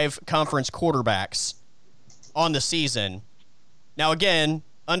 5 conference quarterbacks on the season. Now, again,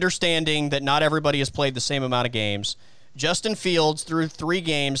 understanding that not everybody has played the same amount of games, Justin Fields, through 3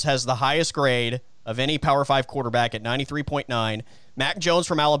 games, has the highest grade of any Power 5 quarterback at 93.9. Mac Jones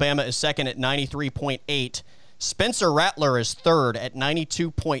from Alabama is second at 93.8. Spencer Rattler is third at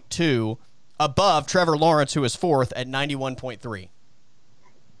 92.2, above Trevor Lawrence, who is fourth at 91.3.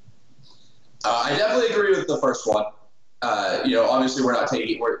 I definitely agree with the first one. Obviously we're not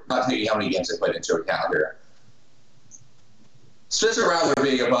taking how many games they played into account here. Spencer Rattler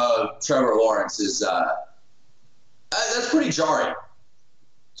being above Trevor Lawrence is that's pretty jarring.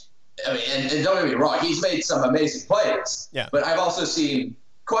 I mean, and don't get me wrong, he's made some amazing plays. Yeah. But I've also seen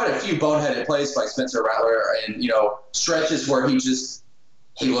quite a few boneheaded plays by Spencer Rattler, and stretches where he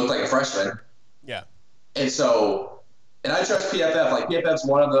looked like a freshman. Yeah. And I trust PFF. PFF's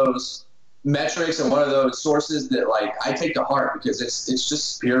one of those metrics and one of those sources that I take to heart because it's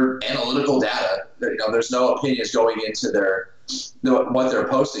just pure analytical data. There's no opinions going into what they're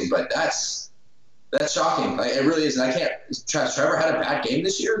posting, but that's shocking. It really is. And I can't. Trevor had a bad game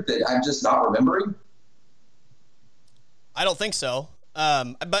this year that I'm just not remembering. I don't think so.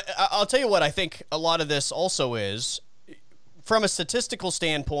 But I'll tell you what I think a lot of this also is, from a statistical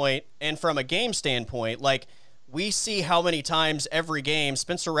standpoint and from a game standpoint, we see how many times every game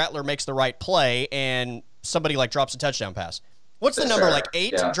Spencer Rattler makes the right play and somebody drops a touchdown pass. What's the number?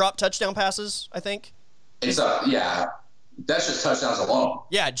 8 drop touchdown passes, I think? It's that's just touchdowns alone.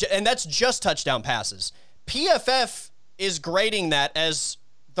 Yeah, and that's just touchdown passes. PFF is grading that as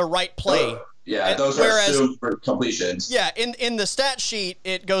the right play Yeah, those are assumed for completions. Yeah, in the stat sheet,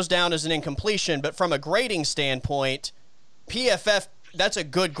 it goes down as an incompletion, but from a grading standpoint, PFF, that's a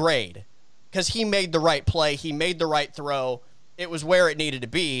good grade because he made the right play. He made the right throw. It was where it needed to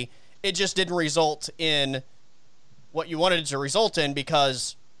be. It just didn't result in what you wanted it to result in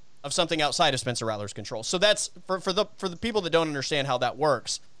because of something outside of Spencer Rattler's control. So that's for the people that don't understand how that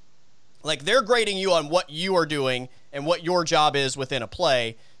works. Like, they're grading you on what you are doing and what your job is within a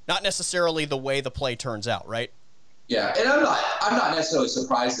play, not necessarily the way the play turns out, right? Yeah, and I'm not necessarily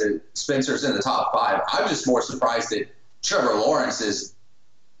surprised that Spencer's in the top 5. I'm just more surprised that Trevor Lawrence is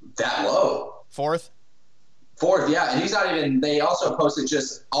that low. Fourth, yeah, and he's not even. They also posted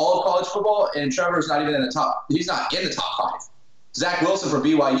just all of college football, and Trevor's not even in the top. He's not in the top 5. Zach Wilson for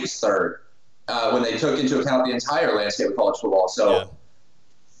BYU's third when they took into account the entire landscape of college football. So.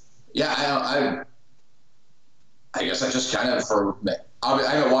 Yeah, I guess I just kind of I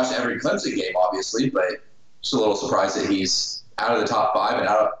haven't watched every Clemson game, obviously, but just a little surprised that he's out of the top 5 and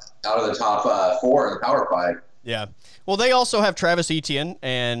out of the top 4 in the Power 5. Yeah. Well, they also have Travis Etienne,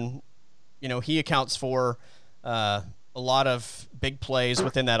 and he accounts for a lot of big plays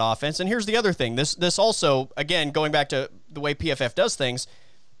within that offense. And here's the other thing: this also, again, going back to the way PFF does things.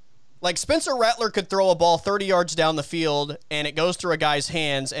 Like, Spencer Rattler could throw a ball 30 yards down the field, and it goes through a guy's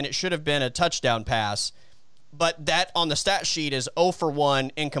hands, and it should have been a touchdown pass. But that, on the stat sheet, is 0 for 1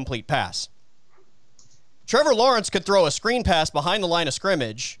 incomplete pass. Trevor Lawrence could throw a screen pass behind the line of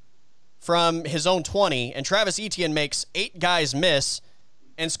scrimmage from his own 20, and Travis Etienne makes 8 guys miss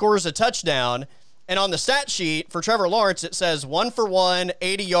and scores a touchdown. And on the stat sheet for Trevor Lawrence, it says 1 for 1,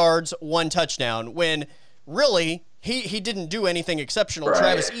 80 yards, 1 touchdown, when really he didn't do anything exceptional. Right.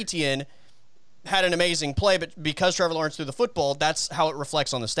 Travis Etienne had an amazing play, but because Trevor Lawrence threw the football, that's how it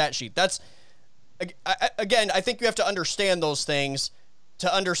reflects on the stat sheet. That's, again, I think you have to understand those things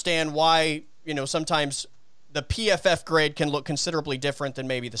to understand why, sometimes the PFF grade can look considerably different than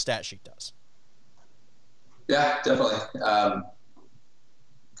maybe the stat sheet does. Yeah, definitely.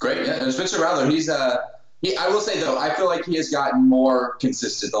 Great. Yeah. And Spencer Rattler, I will say, though, I feel like he has gotten more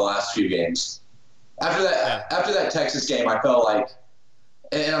consistent the last few games. After that Texas game, I felt like,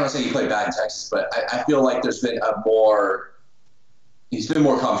 and I'm not saying he played bad in Texas, but I feel like he's been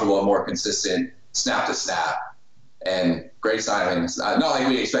more comfortable and more consistent snap to snap, and great signing. Not like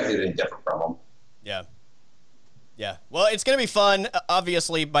we expected anything different from him. Yeah. Yeah. Well, it's going to be fun,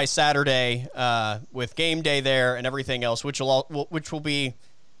 obviously, by Saturday with game day there and everything else, which will be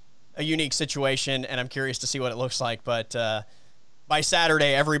a unique situation, and I'm curious to see what it looks like, but by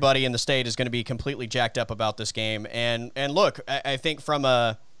Saturday, everybody in the state is going to be completely jacked up about this game. And look, I think from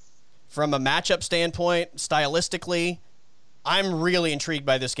a matchup standpoint, stylistically, I'm really intrigued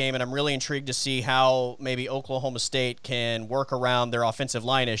by this game, and I'm really intrigued to see how maybe Oklahoma State can work around their offensive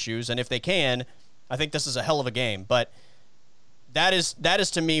line issues. And if they can, I think this is a hell of a game. But that is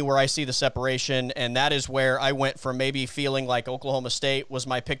to me where I see the separation, and that is where I went from maybe feeling like Oklahoma State was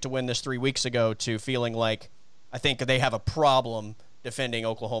my pick to win this 3 weeks ago to feeling like I think they have a problem defending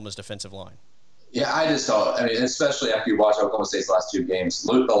Oklahoma's defensive line. Yeah, I just don't. I mean, especially after you watch Oklahoma State's last 2 games,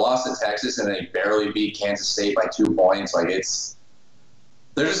 the loss to Texas and they barely beat Kansas State by 2 points. Like,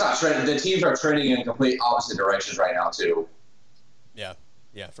 they're just not trending. The teams are trending in complete opposite directions right now, too. Yeah,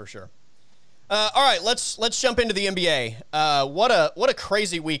 for sure. All right, let's jump into the NBA. What a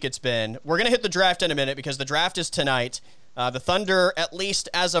crazy week it's been. We're gonna hit the draft in a minute because the draft is tonight. The Thunder, at least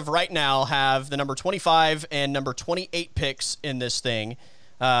as of right now, have the number 25 and number 28 picks in this thing.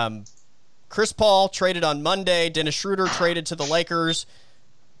 Chris Paul traded on Monday. Dennis Schroeder traded to the Lakers.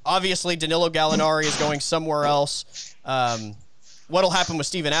 Obviously, Danilo Gallinari is going somewhere else. What'll happen with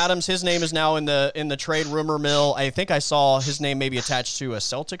Steven Adams? His name is now in the trade rumor mill. I think I saw his name maybe attached to a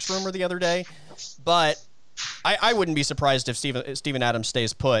Celtics rumor the other day. But I wouldn't be surprised if Steven Adams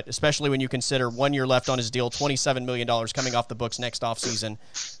stays put, especially when you consider 1 year left on his deal, $27 million coming off the books next offseason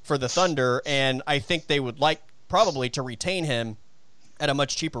for the Thunder. And I think they would like probably to retain him at a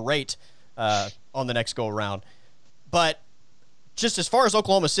much cheaper rate on the next go-around. But just as far as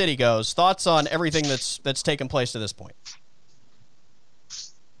Oklahoma City goes, thoughts on everything that's taken place to this point?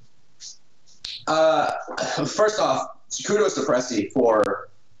 First off, kudos to Presti for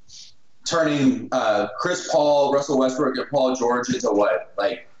turning Chris Paul, Russell Westbrook, and Paul George into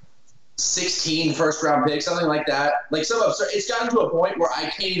 16 first-round picks, something like that. Like, it's gotten to a point where I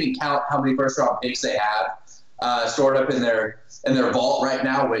can't even count how many first-round picks they have stored up in their vault right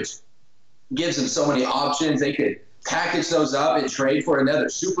now, which gives them so many options. They could package those up and trade for another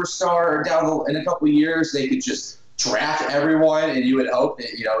superstar in a couple of years. They could just draft everyone, and you would hope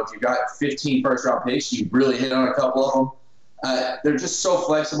that, if you got 15 first-round picks, you really hit on a couple of them. They're just so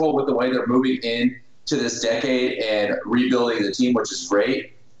flexible with the way they're moving in to this decade and rebuilding the team, which is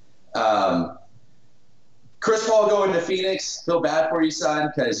great. Chris Paul going to Phoenix, feel bad for you,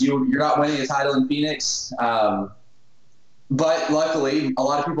 son, because you're not winning a title in Phoenix. But luckily, a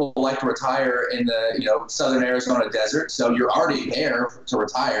lot of people like to retire in the southern Arizona desert, so you're already there to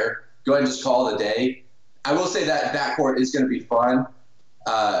retire. Go ahead and just call it a day. I will say that backcourt is going to be fun.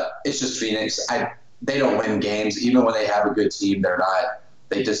 It's just Phoenix. They don't win games, even when they have a good team.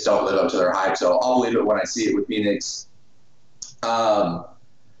 They just don't live up to their hype. So I'll believe it when I see it with Phoenix. I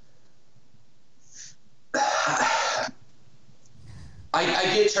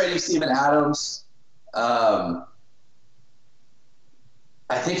get trading Steven Adams. I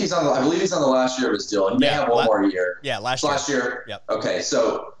think I believe he's on the last year of his deal. He may have one more year. Yeah, last year. Yep. Okay,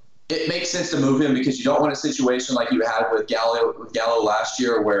 so it makes sense to move him because you don't want a situation like you had with Gallo last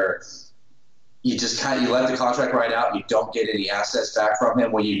year where you just you let the contract ride out and you don't get any assets back from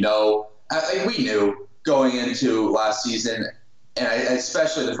him when we knew going into last season, and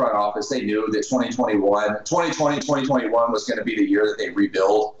especially the front office, they knew that 2020, 2021 was going to be the year that they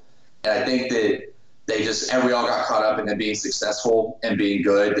rebuild. And I think that we all got caught up in them being successful and being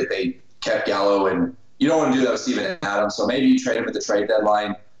good, that they kept Gallo, and you don't want to do that with Steven Adams. So maybe you trade him at the trade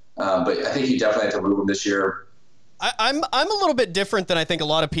deadline. But I think you definitely have to move him this year. I'm a little bit different than I think a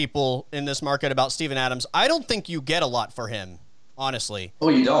lot of people in this market about Steven Adams. I don't think you get a lot for him, honestly.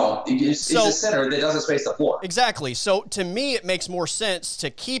 Well, you don't. He's a center that doesn't space the floor. Exactly. So to me, it makes more sense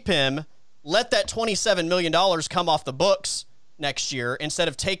to keep him, let that $27 million come off the books next year instead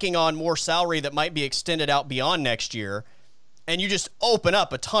of taking on more salary that might be extended out beyond next year, and you just open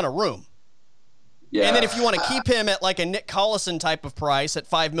up a ton of room. Yeah. And then if you want to keep him at like a Nick Collison type of price at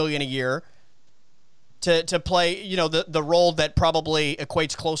 $5 million a year to play, the role that probably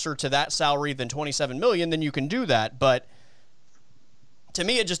equates closer to that salary than $27 million, then you can do that. But to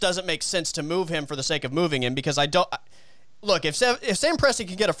me, it just doesn't make sense to move him for the sake of moving him, because look, if Sam Presti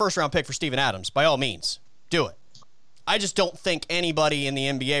can get a first-round pick for Steven Adams, by all means, do it. I just don't think anybody in the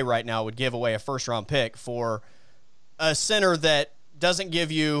NBA right now would give away a first-round pick for a center that doesn't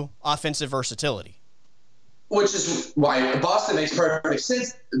give you offensive versatility. Which is why Boston makes perfect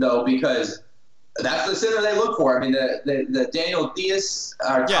sense, though, because that's the center they look for. I mean, the Daniel Theis,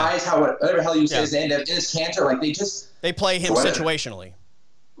 Theis, whatever the hell you say his name, Dennis Cantor, they play him situationally.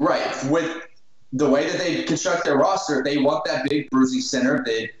 Right. With the way that they construct their roster, they want that big bruising center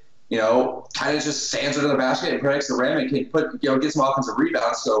that, kind of just stands under the basket and protects the rim and can get some offensive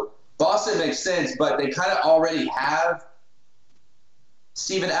rebounds. So Boston makes sense, but they kind of already have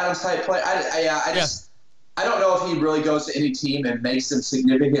Steven Adams type play. I don't know if he really goes to any team and makes them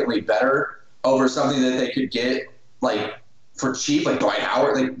significantly better over something that they could get for cheap, like Dwight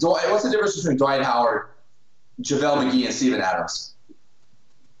Howard. What's the difference between Dwight Howard, JaVale McGee, and Steven Adams?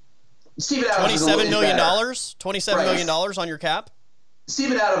 Steven Adams $27 million? $27 million on your cap?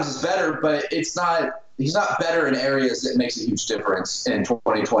 Steven Adams is better, but he's not better in areas that makes a huge difference in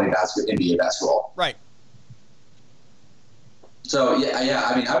 2020 NBA basketball. Right. So, yeah.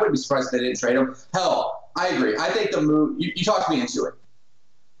 I mean, I wouldn't be surprised if they didn't trade him. Hell, I agree. I think the move – you talked me into it.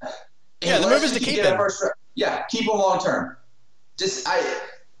 The move is to keep him. Keep him long term. I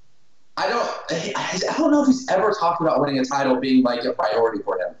don't know if he's ever talked about winning a title being a priority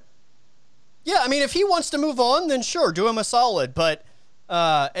for him. Yeah, I mean, if he wants to move on, then sure, do him a solid. But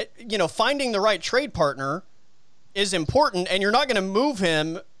finding the right trade partner is important, and you're not going to move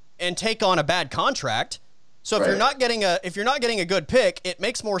him and take on a bad contract. So if you're not getting a good pick, it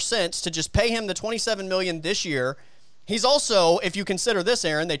makes more sense to just pay him the $27 million this year. He's also, if you consider this,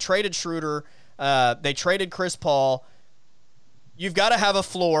 Aaron, they traded Schroeder, they traded Chris Paul. You've got to have a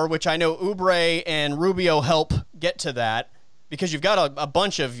floor, which I know Oubre and Rubio help get to that, because you've got a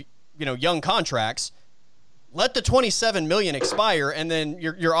bunch of young contracts. Let the $27 million expire, and then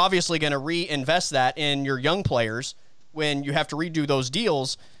you're obviously going to reinvest that in your young players when you have to redo those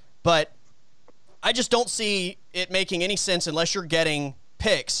deals. But I just don't see it making any sense unless you're getting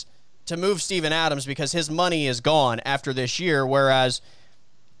picks to move Steven Adams, because his money is gone after this year, whereas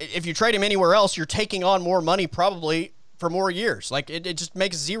if you trade him anywhere else, you're taking on more money probably for more years. It just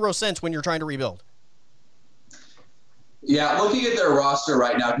makes zero sense when you're trying to rebuild. Yeah, looking at their roster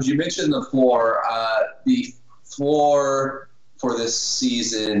right now, because you mentioned the floor for this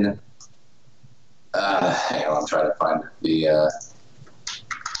season. Hang on, I'm trying to find the.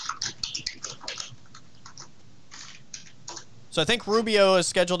 So I think Rubio is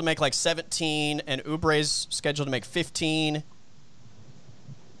scheduled to make 17, and Oubre's scheduled to make 15.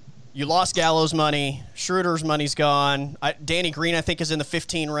 You lost Gallo's money. Schroeder's money's gone. Danny Green, I think, is in the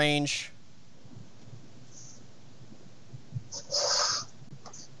 15 range.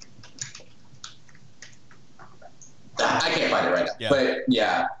 I can't find it right now. Yeah. But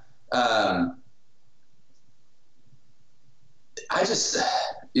yeah,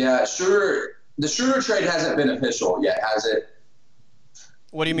 the Schroeder trade hasn't been official yet, has it?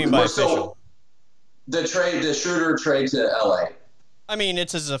 What do you mean by official? The Schroeder trade to LA. I mean,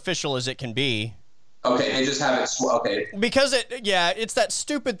 it's as official as it can be. Okay, they just have it. Okay. Because it's that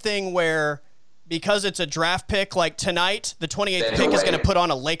stupid thing where because it's a draft pick, like tonight, the 28th pick is going to put on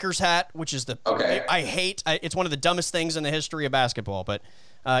a Lakers hat, which is I hate. It's one of the dumbest things in the history of basketball. But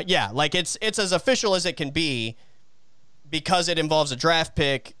like it's as official as it can be because it involves a draft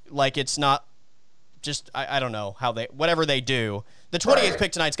pick. Like it's not just I don't know how whatever they do. The 28th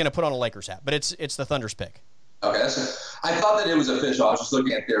pick tonight's going to put on a Lakers hat, but it's the Thunder's pick. Okay, I thought that it was official. I was just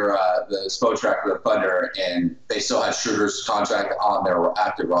looking at their the SPO track for the Thunder, and they still had Schroeder's contract on their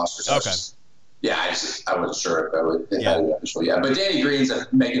active roster. So I wasn't sure if it had it official yet. But Danny Green's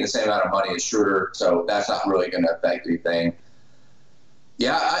making the same amount of money as Schroeder, so that's not really going to affect anything.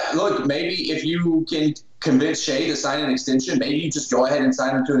 Yeah, look, maybe if you can convince Shea to sign an extension, maybe you just go ahead and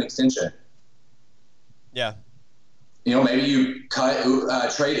sign him to an extension. Yeah. Maybe you trade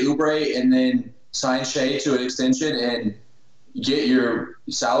Oubre and then sign Shea to an extension and get your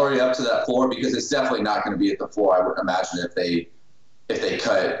salary up to that floor, because it's definitely not going to be at the floor, I would imagine, if they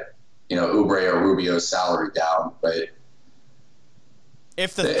cut, Oubre or Rubio's salary down. But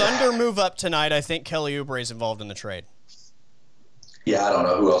if the Thunder move up tonight, I think Kelly Oubre is involved in the trade. Yeah, I don't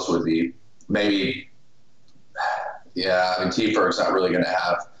know who else would be. Maybe, T. Ferg's not really going to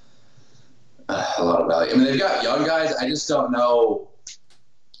have a lot of value. I mean, they've got young guys. I just don't know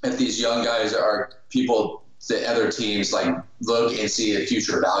if these young guys are people that other teams like look and see a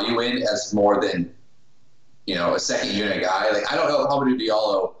future value in as more than, a second unit guy. Like, I don't know Hamidou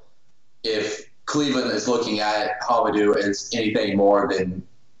Diallo, if Cleveland is looking at Hamidou as anything more than,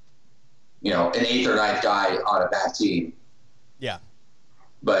 an 8th or 9th guy on a bad team. Yeah.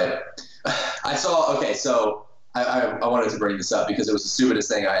 But I saw, so I wanted to bring this up because it was the stupidest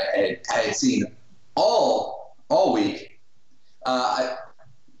thing I had seen all week.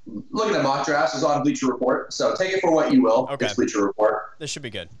 Looking at mock drafts is on Bleacher Report, so take it for what you will. Okay. It's Bleacher Report. This should be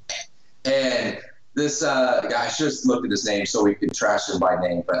good. And this guy, I should have looked at his name so we could trash him by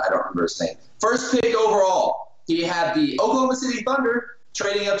name, but I don't remember his name. First pick overall, he had the Oklahoma City Thunder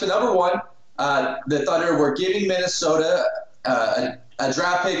trading up to number 1. The Thunder were giving Minnesota a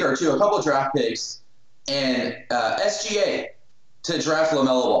draft pick or two, a couple of draft picks, and SGA to draft LaMelo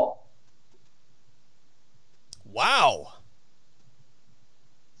Ball. Wow.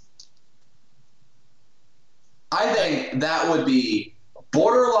 I think that would be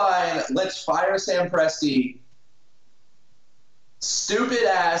borderline, let's fire Sam Presti,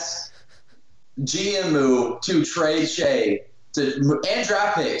 stupid-ass GM move to trade Shea and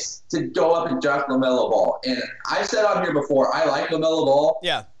draft picks to go up and draft LaMelo Ball. And I've said on here before, I like LaMelo Ball.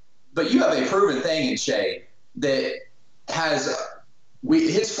 Yeah. But you have a proven thing in Shea that has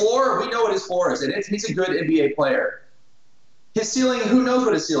his floor, we know what his floor is, and he's a good NBA player. His ceiling, who knows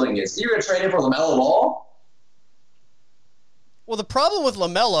what his ceiling is? You're going to trade him for LaMelo Ball? Well, the problem with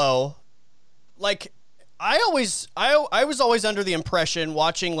LaMelo, like, I was always under the impression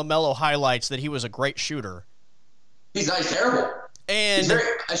watching LaMelo highlights that he was a great shooter. He's not terrible. And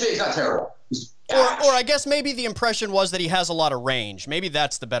he's not terrible. Or I guess maybe the impression was that he has a lot of range. Maybe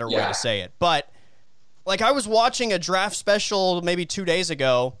that's the better way to say it. But, like, I was watching a draft special maybe 2 days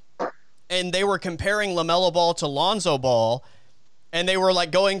ago, and they were comparing LaMelo Ball to Lonzo Ball, and they were,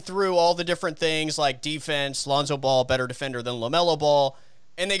 like, going through all the different things, like defense, Lonzo Ball, better defender than LaMelo Ball,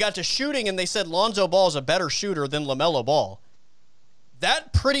 and they got to shooting, and they said Lonzo Ball is a better shooter than LaMelo Ball.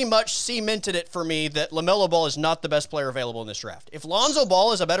 That pretty much cemented it for me that LaMelo Ball is not the best player available in this draft. If Lonzo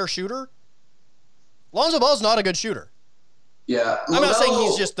Ball is a better shooter, Lonzo Ball is not a good shooter. Yeah. I'm not saying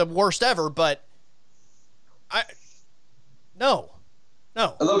he's just the worst ever, but no.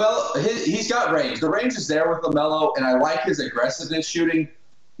 LaMelo, he's got range. The range is there with LaMelo, and I like his aggressiveness shooting,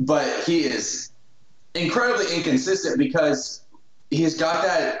 but he is incredibly inconsistent because he's got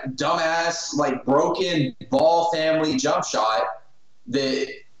that dumbass, like, broken ball family jump shot that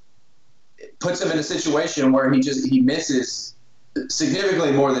puts him in a situation where he misses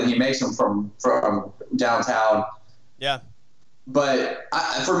significantly more than he makes them from downtown. Yeah. But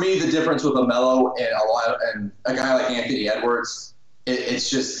for me, the difference with LaMelo and a guy like Anthony Edwards, it's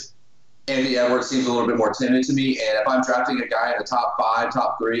just Anthony Edwards seems a little bit more timid to me. And if I'm drafting a guy in the top 5,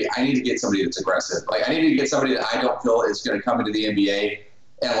 top 3, I need to get somebody that's aggressive. Like, I need to get somebody that I don't feel is going to come into the NBA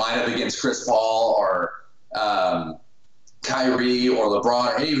and line up against Chris Paul or Kyrie or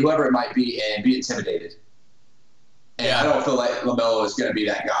LeBron or whoever it might be and be intimidated. And I don't feel like LaMelo is going to be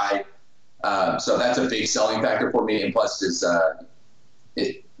that guy. So that's a big selling factor for me. And plus his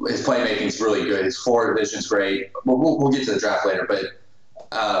playmaking is really good. His forward vision is great. We'll get to the draft later. But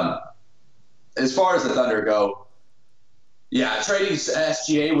as far as the Thunder go, yeah, trading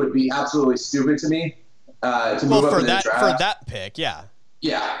SGA would be absolutely stupid to me. To move up in the draft. For that pick, yeah.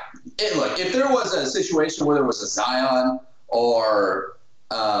 Yeah. Look, if there was a situation where there was a Zion or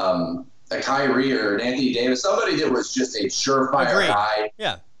a Kyrie or an Anthony Davis, somebody that was just a surefire guy,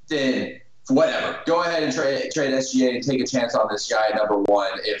 then whatever. Go ahead and trade SGA and take a chance on this guy, number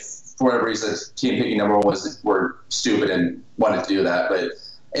one, if for whatever reason team picking number one were stupid and wanted to do that. But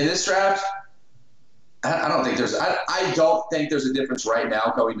in this draft, I don't think there's a difference right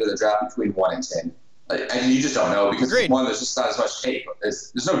now going to the draft between 1 and 10. And you just don't know because one, there's just not as much tape.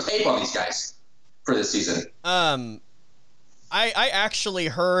 There's no tape on these guys for this season. I actually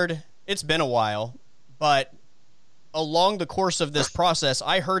heard, it's been a while, but along the course of this process,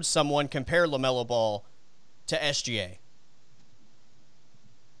 I heard someone compare LaMelo Ball to SGA.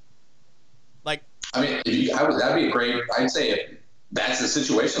 Like, I mean, that'd be a great. I'd say if that's the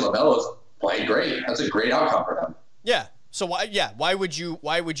situation, LaMelo's playing great. That's a great outcome for him. Yeah. So why would you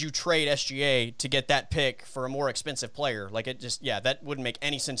trade SGA to get that pick for a more expensive player? Like that wouldn't make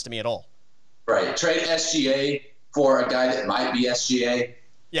any sense to me at all. Right. Trade SGA for a guy that might be SGA.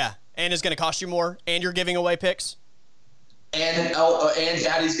 Yeah, and is going to cost you more, and you're giving away picks. And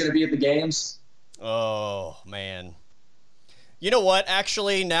Daddy's going to be at the games. Oh man. You know what?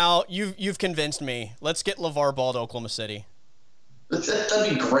 Actually, now you've convinced me. Let's get LeVar Ball to Oklahoma City. That'd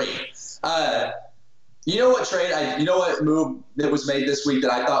be great. You know what move that was made this week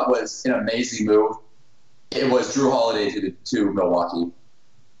that I thought was an amazing move? It was Drew Holiday to Milwaukee.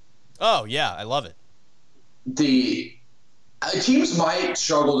 Oh, yeah, I love it. The teams might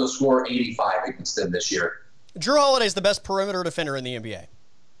struggle to score 85 against them this year. Drew Holiday is the best perimeter defender in the NBA.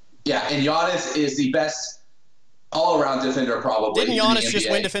 Yeah, and Giannis is the best all-around defender probably. Didn't Giannis just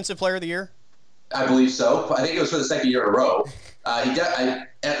win Defensive Player of the Year? I believe so. I think it was for the second year in a row.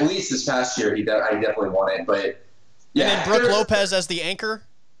 At least this past year, he definitely won it. But yeah, and then Brook Lopez as the anchor.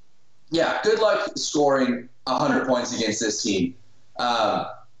 Yeah, good luck scoring 100 points against this team.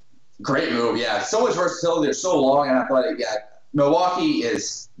 Great move. Yeah, so much versatility. They're so long and athletic. Yeah, Milwaukee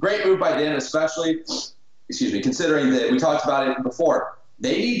is great move by them, especially. Considering that we talked about it before,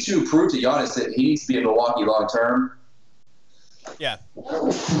 they need to prove to Giannis that he needs to be in Milwaukee long term. Yeah,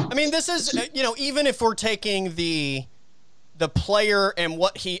 I mean, this is even if we're taking the player and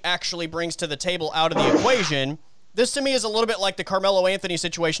what he actually brings to the table out of the equation, this to me is a little bit like the Carmelo Anthony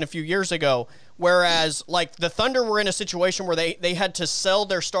situation a few years ago, whereas like the Thunder were in a situation where they had to sell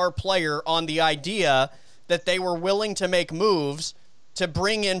their star player on the idea that they were willing to make moves to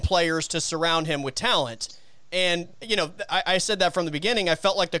bring in players to surround him with talent. And, I said that from the beginning. I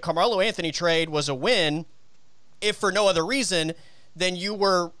felt like the Carmelo Anthony trade was a win, if for no other reason than you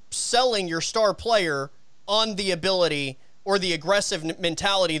were selling your star player on the ability or the aggressive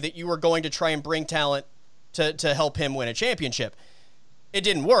mentality that you were going to try and bring talent to help him win a championship. It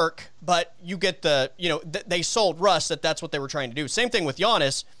didn't work, but you get they sold Russ that's what they were trying to do. Same thing with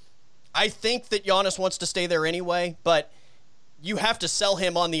Giannis. I think that Giannis wants to stay there anyway, but you have to sell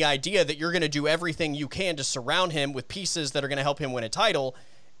him on the idea that you're going to do everything you can to surround him with pieces that are going to help him win a title.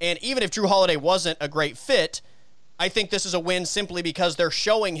 And even if Drew Holiday wasn't a great fit, I think this is a win simply because they're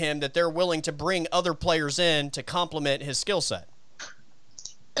showing him that they're willing to bring other players in to complement his skill set.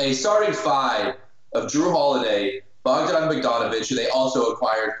 A starting five of Drew Holiday, Bogdan Bogdanovic, who they also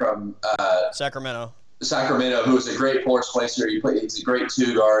acquired from Sacramento, who is a great force placer. He's a great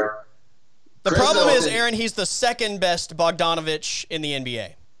two guard. The problem is, Aaron, he's the second best Bogdanovic in the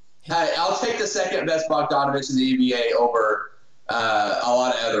NBA. I'll take the second best Bogdanovic in the NBA over a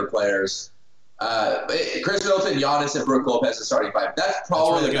lot of other players. Chris Middleton, Giannis, and Brook Lopez is starting five. That's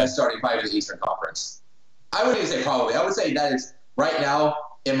probably the best starting five in the Eastern Conference. I wouldn't even say probably. I would say that is right now,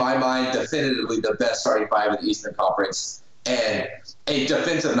 in my mind, definitively the best starting five in the Eastern Conference and a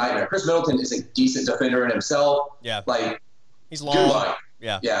defensive nightmare. Chris Middleton is a decent defender in himself. Yeah, he's long. Good luck.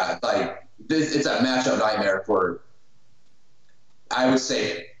 Yeah, it's a matchup nightmare for, I would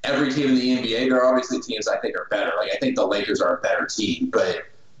say, every team in the NBA. There are obviously teams I think are better. I think the Lakers are a better team, but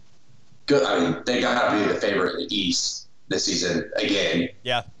good. I mean, they got to be the favorite in the East this season again.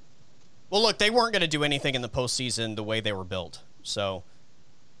 Yeah. Well, look, they weren't going to do anything in the postseason the way they were built. So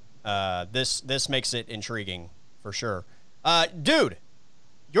this makes it intriguing for sure. Dude,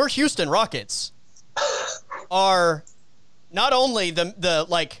 your Houston Rockets are not only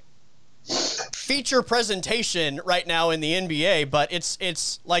the feature presentation right now in the NBA, but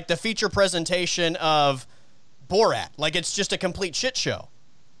it's like the feature presentation of Borat. Like, it's just a complete shit show.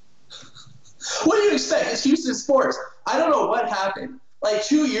 What do you expect? It's Houston sports. I don't know what happened. Like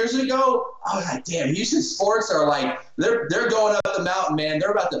 2 years ago, I was like, damn, Houston sports are like, they're going up the mountain, man.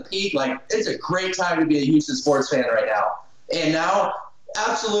 They're about to peak. Like, it's a great time to be a Houston sports fan right now. And now,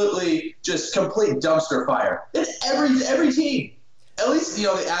 absolutely just complete dumpster fire. It's every team. At least, the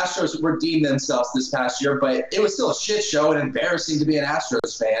Astros redeemed themselves this past year, but it was still a shit show and embarrassing to be an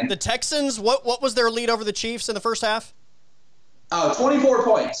Astros fan. The Texans, what was their lead over the Chiefs in the first half? 24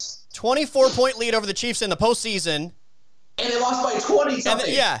 points. 24-point lead over the Chiefs in the postseason. And they lost by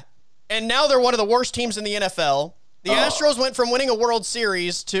 20-something. And now they're one of the worst teams in the NFL. The Astros went from winning a World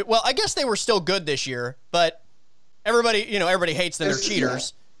Series to, well, I guess they were still good this year, but everybody hates them. They're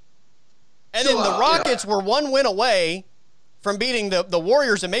cheaters. And then the Rockets were one win away from beating the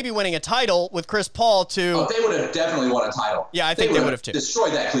Warriors and maybe winning a title with Chris Paul to... Oh, they would have definitely won a title. Yeah, I think they would have too.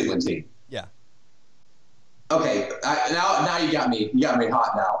 Destroyed that Cleveland team. Yeah. Okay, now you got me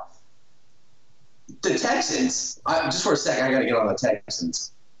hot now. The Texans, just for a second, I got to get on the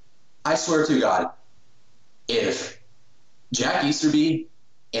Texans. I swear to God, if Jack Easterby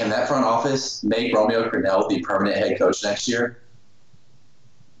and that front office make Romeo Crennel the permanent head coach next year,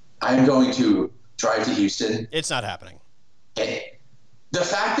 I'm going to drive to Houston. It's not happening. And the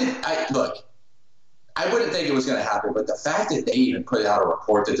fact that I wouldn't think it was going to happen, but the fact that they even put out a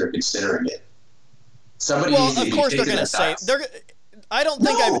report that they're considering it, somebody needs to be of course they're going to say I don't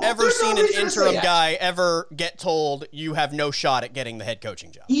think I've ever seen an interim guy ever get told you have no shot at getting the head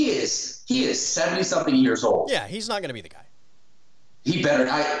coaching job. He is 70-something years old. Yeah, he's not going to be the guy. He better.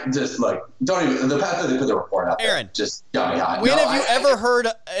 Don't even. The fact that they put the report out Aaron, there just got me hot. When have you ever heard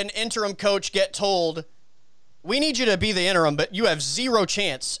an interim coach get told, we need you to be the interim, but you have zero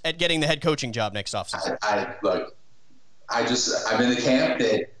chance at getting the head coaching job next offseason? I'm in the camp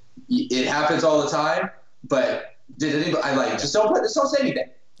that it happens all the time, but did anybody, just don't say anything.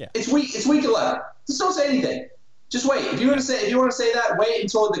 Yeah. It's week 11. Just don't say anything. Just wait. If you want to say that, wait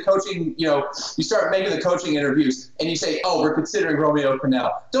until the coaching, you start making the coaching interviews and you say, oh, we're considering Romeo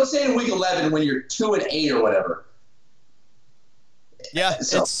Crennel. Don't say it in week 11 when you're 2-8 or whatever. Yeah,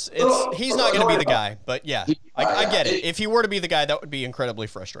 he's not going to be the guy, but yeah, I get it. If he were to be the guy, that would be incredibly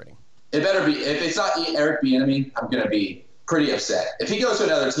frustrating. It better be. If it's not Eric Bieniemy, I'm going to be pretty upset. If he goes to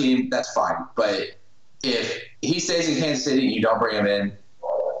another team, that's fine. But if he stays in Kansas City and you don't bring him in,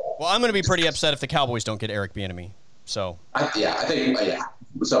 well, I'm going to be pretty upset if the Cowboys don't get Eric Bieniemy. So I think.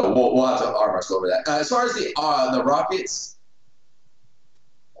 So we'll have to arm wrestle over that. As far as the Rockets,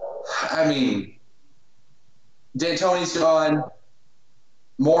 I mean, D'Antoni's gone.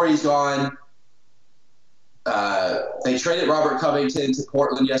 Maury's gone. They traded Robert Covington to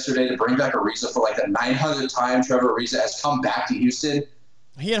Portland yesterday to bring back Ariza for like the 900th time. Trevor Ariza has come back to Houston.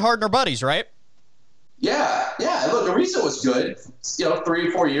 He and Harden are buddies, right? Yeah. Look, Ariza was good, 3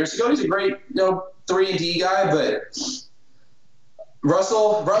 or 4 years ago. He's a great, 3-and-D guy, but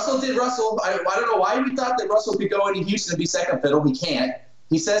Russell did Russell. I don't know why we thought that Russell could go into Houston and be second fiddle. He can't.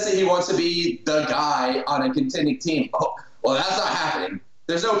 He says that he wants to be the guy on a contending team. Oh, well, that's not happening.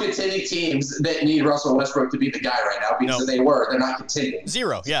 There's no contending teams that need Russell Westbrook to be the guy right now because they're not contending.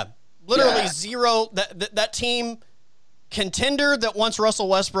 Zero, yeah. Literally zero. That team contender that wants Russell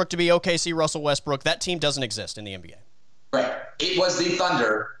Westbrook to be OKC Russell Westbrook, that team doesn't exist in the NBA. Right. It was the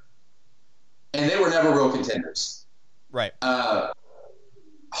Thunder, and they were never real contenders. Right. Harden,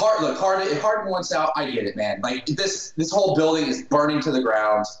 if Harden wants out, I get it, man. Like, this whole building is burning to the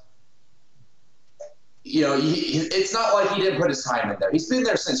ground. It's not like he didn't put his time in there. He's been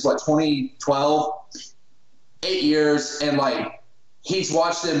there since, 2012? 8 years, and, he's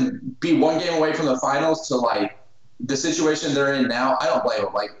watched them be one game away from the finals to, the situation they're in now. I don't blame him.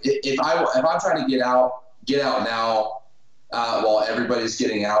 If I'm trying to get out now while everybody's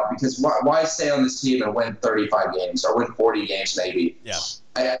getting out, because why stay on this team and win 35 games or win 40 games maybe? Yeah.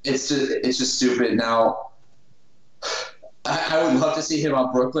 It's just stupid. Now, I would love to see him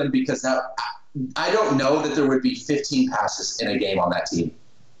on Brooklyn because I don't know that there would be 15 passes in a game on that team.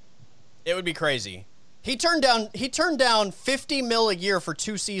 It would be crazy. He turned down $50 million a year for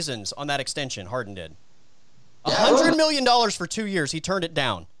 2 seasons on that extension. Harden did. $100 million for 2 years. He turned it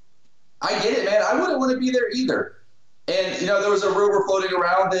down. I get it, man. I wouldn't want to be there either. And there was a rumor floating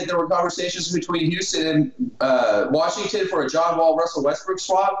around that there were conversations between Houston and Washington for a John Wall Russell Westbrook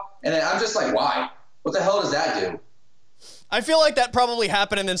swap. And I'm just like, why? What the hell does that do? I feel like that probably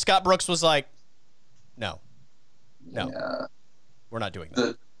happened, and then Scott Brooks was like, "No, we're not doing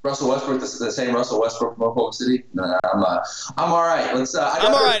that." Russell Westbrook, the same Russell Westbrook from Oklahoma City. No, I'm all right.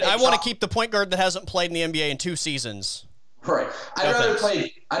 I'm all right. I want to keep the point guard that hasn't played in the NBA in 2 seasons Right. No thanks.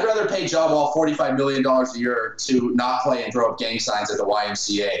 I'd rather pay John Wall $45 million a year to not play and throw up gang signs at the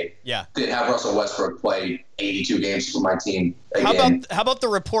YMCA Yeah. than have Russell Westbrook play 82 games for my team How again. about the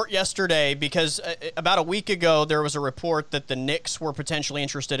report yesterday? Because about a week ago, there was a report that the Knicks were potentially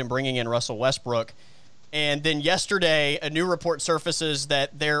interested in bringing in Russell Westbrook. And then yesterday, a new report surfaces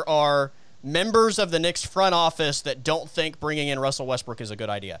that there are members of the Knicks front office that don't think bringing in Russell Westbrook is a good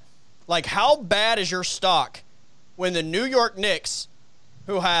idea. Like, how bad is your stock when the New York Knicks,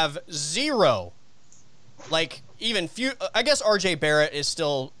 who have zero, like even few, I guess RJ Barrett is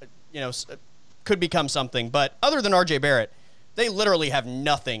still, could become something. But other than RJ Barrett, they literally have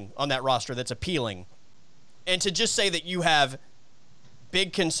nothing on that roster that's appealing. And to just say that you have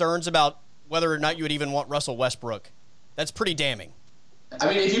big concerns about whether or not you would even want Russell Westbrook, that's pretty damning. I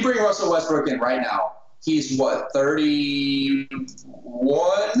mean, if you bring Russell Westbrook in right now, he's what,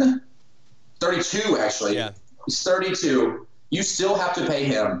 31? 32, actually. Yeah. He's 32. You still have to pay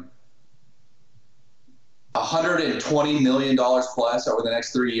him $120 million plus over the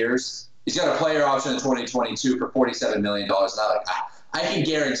next 3 years. He's got a player option in 2022 for $47 million. Now, I can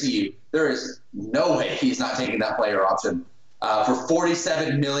guarantee you there is no way he's not taking that player option for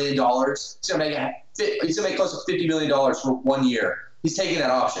 $47 million. He's gonna make close to $50 million for 1 year. He's taking that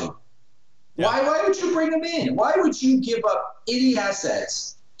option. Yeah. Why would you bring him in? Why would you give up any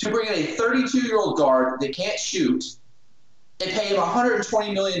assets to bring in a 32-year-old guard that can't shoot and pay him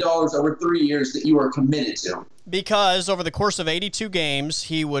 $120 million over 3 years that you are committed to? Because over the course of 82 games,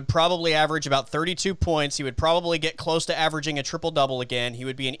 he would probably average about 32 points. He would probably get close to averaging a triple-double again. He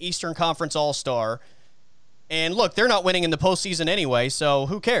would be an Eastern Conference All-Star. And look, they're not winning in the postseason anyway, so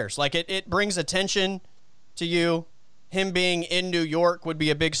who cares? Like, it brings attention to you. Him being in New York would be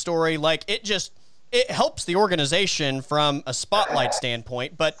a big story. Like, it helps the organization from a spotlight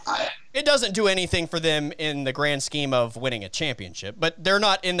standpoint, but it doesn't do anything for them in the grand scheme of winning a championship. But they're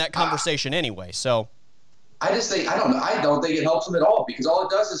not in that conversation anyway, so... I don't think it helps them at all, because all it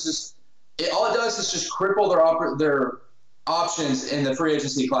does is just cripple their options in the free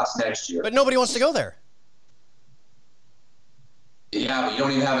agency class next year. But nobody wants to go there. Yeah, but you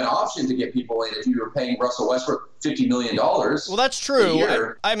don't even have an option to get people in if you were paying Russell Westbrook $50 million. Well, that's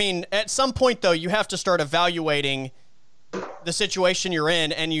true. I mean, at some point, though, you have to start evaluating the situation you're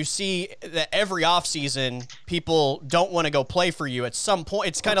in, and you see that every offseason, people don't want to go play for you. At some point,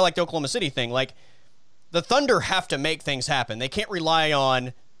 it's kind of like the Oklahoma City thing. Like, the Thunder have to make things happen. They can't rely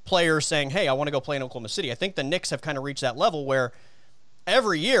on players saying, hey, I want to go play in Oklahoma City. I think the Knicks have kind of reached that level where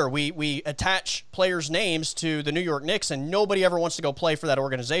every year we attach players' names to the New York Knicks, and nobody ever wants to go play for that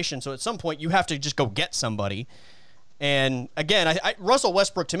organization. So at some point, you have to just go get somebody. And again, Russell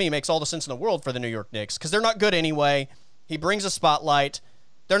Westbrook, to me, makes all the sense in the world for the New York Knicks because they're not good anyway. He brings a spotlight.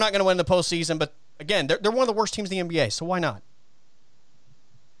 They're not going to win the postseason, but again, they're one of the worst teams in the NBA, so why not?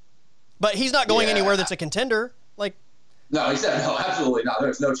 But he's not going anywhere that's a contender. No, absolutely not.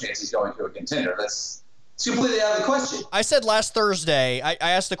 There's no chance he's going to a contender. That's completely out of the question. I said last Thursday, I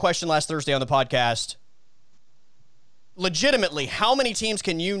asked the question last Thursday on the podcast, legitimately, how many teams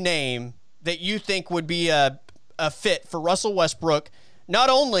can you name that you think would be a fit for Russell Westbrook, not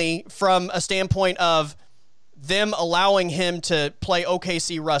only from a standpoint of them allowing him to play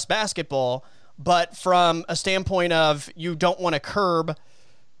OKC Russ basketball, but from a standpoint of you don't want to curb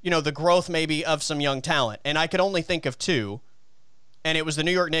the growth maybe of some young talent. And I could only think of two, and it was the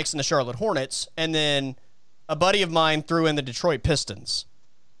New York Knicks and the Charlotte Hornets, and then a buddy of mine threw in the Detroit Pistons.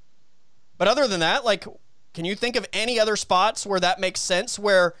 But other than that, can you think of any other spots where that makes sense,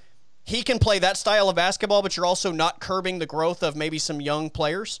 where he can play that style of basketball, but you're also not curbing the growth of maybe some young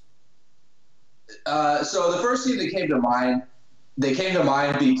players? So the first team that came to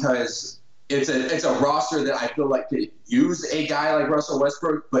mind because it's a roster that I feel like could use a guy like Russell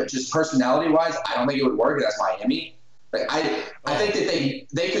Westbrook, but just personality-wise, I don't think it would work. That's Miami. I think that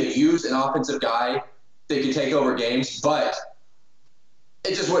they could use an offensive guy that could take over games, but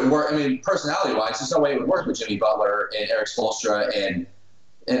it just wouldn't work. I mean, personality-wise, there's no way it would work with Jimmy Butler and Eric Spoelstra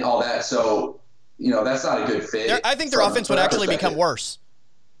and all that. So, that's not a good fit. I think their offense would actually become worse.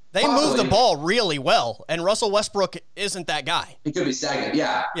 They move the ball really well, and Russell Westbrook isn't that guy. He could be stagnant,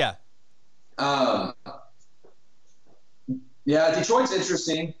 yeah. Yeah. Detroit's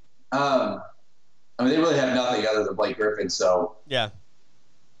interesting. They really have nothing other than Blake Griffin, so yeah.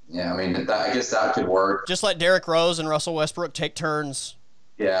 I guess that could work. Just let Derrick Rose and Russell Westbrook take turns.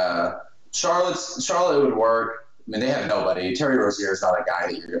 Yeah, Charlotte would work. I mean, they have nobody. Terry Rozier is not a guy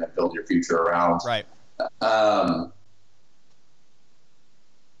that you're going to build your future around. Right. I'm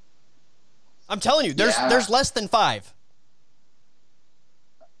telling you, there's less than 5.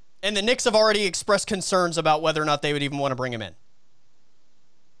 And the Knicks have already expressed concerns about whether or not they would even want to bring him in.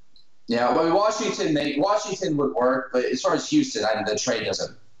 Yeah, well, Washington would work, but as far as Houston, the trade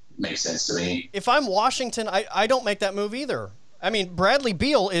doesn't make sense to me. If I'm Washington, I don't make that move either. I mean, Bradley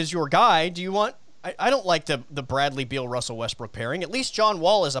Beal is your guy. Do you want – I don't like the Bradley Beal-Russell Westbrook pairing. At least John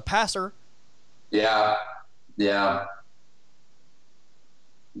Wall is a passer. Yeah. The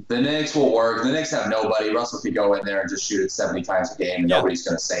Knicks will work. The Knicks have nobody. Russell could go in there and just shoot it 70 times a game, and nobody's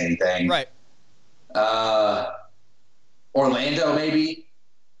going to say anything. Right. Orlando, maybe.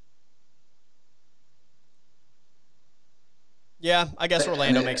 Yeah, I guess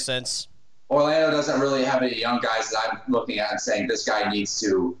Orlando makes sense. Orlando doesn't really have any young guys that I'm looking at and saying this guy needs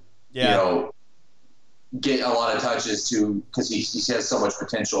to, get a lot of touches because he has so much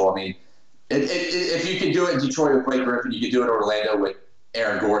potential. I mean, if you could do it in Detroit with Blake Griffin, you could do it in Orlando with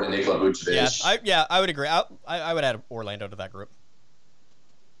Aaron Gordon and Nikola Vucevic. I would agree. I would add Orlando to that group.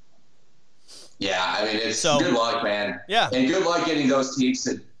 Yeah, I mean, good luck, man. Yeah. And good luck getting those teams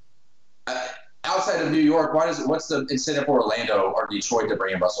to outside of New York. What's the incentive for Orlando or Detroit to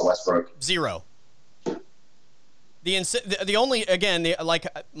bring in Russell Westbrook? Zero. The only, again,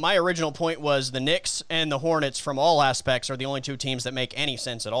 my original point was the Knicks and the Hornets from all aspects are the only two teams that make any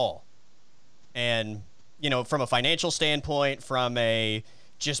sense at all. And, from a financial standpoint, from a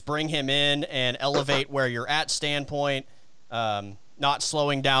just bring him in and elevate where you're at standpoint, not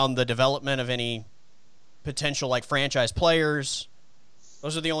slowing down the development of any potential franchise players.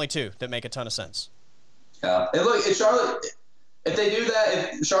 Those are the only two that make a ton of sense. Yeah. And look, if they do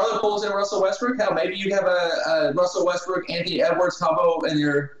that, if Charlotte pulls in Russell Westbrook, hell, maybe you have a Russell Westbrook, Anthony Edwards combo in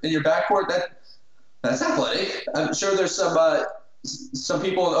your backcourt. That's athletic. I'm sure there's some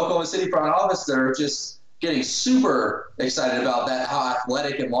people in the Oklahoma City front office that are just getting super excited about that, how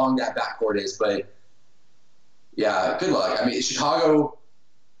athletic and long that backcourt is. But yeah, good luck. I mean, Chicago.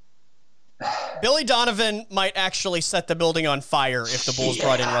 Billy Donovan might actually set the building on fire if the Bulls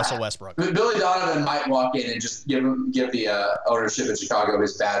brought in Russell Westbrook. Billy Donovan might walk in and just give the ownership of Chicago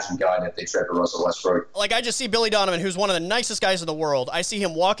his badge and gun if they trade for Russell Westbrook. I just see Billy Donovan, who's one of the nicest guys in the world. I see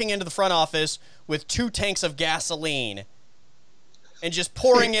him walking into the front office with 2 tanks of gasoline and just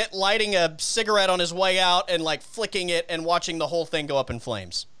pouring it, lighting a cigarette on his way out, and flicking it and watching the whole thing go up in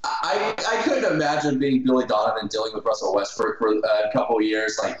flames. I couldn't imagine being Billy Donovan dealing with Russell Westbrook for a couple of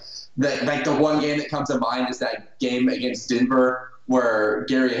years. The one game that comes to mind is that game against Denver where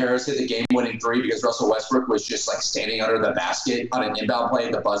Gary Harris hit the game-winning 3 because Russell Westbrook was just standing under the basket on an inbound play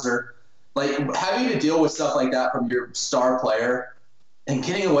at the buzzer. Having to deal with stuff like that from your star player and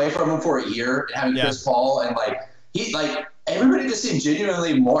getting away from him for a year and having Chris Paul and everybody just seemed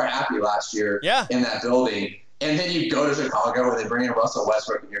genuinely more happy last year in that building. And then you go to Chicago where they bring in Russell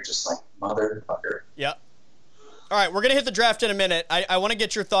Westbrook and you're just motherfucker. Yeah. All right, we're going to hit the draft in a minute. I want to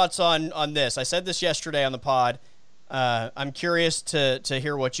get your thoughts on this. I said this yesterday on the pod. I'm curious to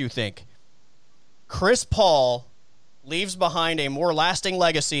hear what you think. Chris Paul leaves behind a more lasting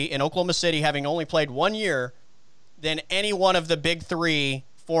legacy in Oklahoma City, having only played 1 year, than any one of the big 3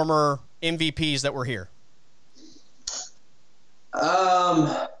 former MVPs that were here.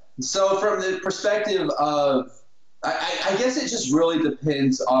 So from the perspective of, I guess it just really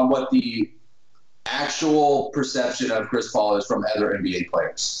depends on what the actual perception of Chris Paul is from other NBA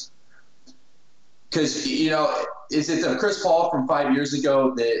players. Because, is it the Chris Paul from 5 years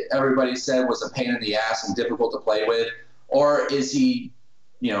ago that everybody said was a pain in the ass and difficult to play with? Or is he,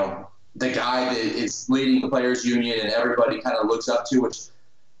 the guy that is leading the players union and everybody kind of looks up to, which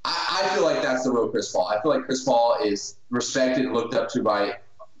I feel like that's the real Chris Paul. I feel like Chris Paul is respected and looked up to by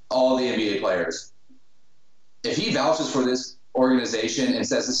all the NBA players. If he vouches for this organization and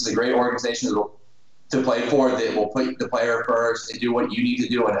says this is a great organization to play for, that will put the player first and do what you need to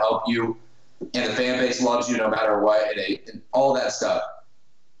do and help you, and the fan base loves you no matter what, and all that stuff,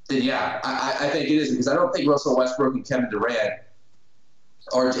 then I think it is, because I don't think Russell Westbrook and Kevin Durant,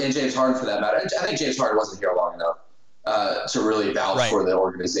 and James Harden for that matter, I think James Harden wasn't here long enough to really vouch for the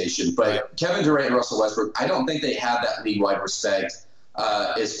organization. But Kevin Durant and Russell Westbrook, I don't think they have that league-wide respect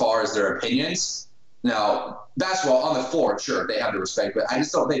as far as their opinions. Now, basketball on the floor, sure, they have the respect, but I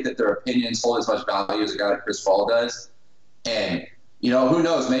just don't think that their opinions hold as much value as a guy like Chris Paul does. And, who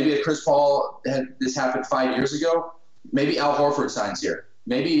knows? Maybe if Chris Paul had this happened 5 years ago, maybe Al Horford signs here.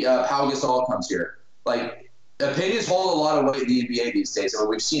 Maybe Pau Gasol comes here. Opinions hold a lot of weight in the NBA these days. I mean,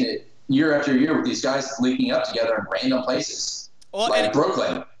 we've seen it year after year with these guys linking up together in random places,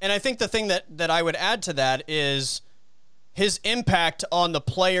 Brooklyn. And I think the thing that I would add to that is his impact on the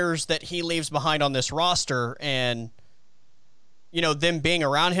players that he leaves behind on this roster, and them being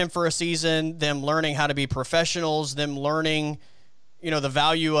around him for a season, them learning how to be professionals, them learning the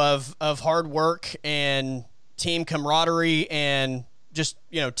value of hard work and team camaraderie and just,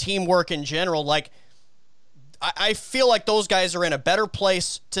 teamwork in general. Like, I feel like those guys are in a better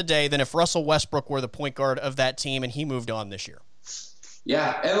place today than if Russell Westbrook were the point guard of that team and he moved on this year.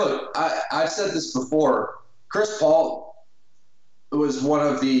 Yeah, and look, I've said this before. Chris Paul was one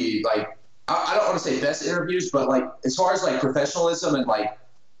of the, like, I don't want to say best interviews, but, like, as far as, like, professionalism and, like,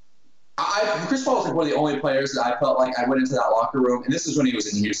 Chris Paul was, like, one of the only players that I felt like I went into that locker room, and this is when he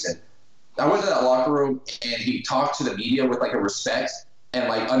was in Houston. I went to that locker room, and he talked to the media with, like, a respect and,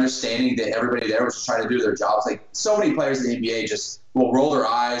 like, understanding that everybody there was just trying to do their jobs. Like, so many players in the NBA just will roll their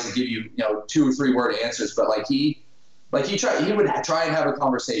eyes and give you, 2 or 3 word answers, but, like, he would try and have a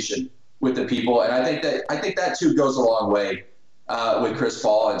conversation with the people, and I think that too goes a long way with Chris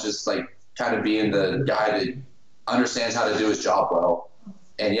Paul, and just, like, kind of being the guy that understands how to do his job well.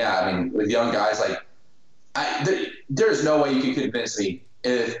 And yeah, I mean, with young guys, like, there's no way you can convince me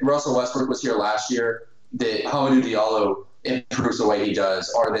if Russell Westbrook was here last year that Hamidou Diallo improves the way he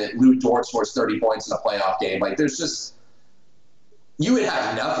does, or that Lou Dort scores 30 points in a playoff game. Like, you would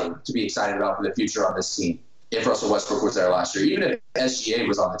have nothing to be excited about for the future on this team if Russell Westbrook was there last year. Even if SGA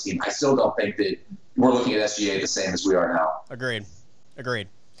was on the team, I still don't think that we're looking at SGA the same as we are now. Agreed.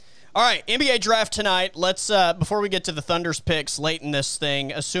 All right, NBA draft tonight. Let's before we get to the Thunder's picks late in this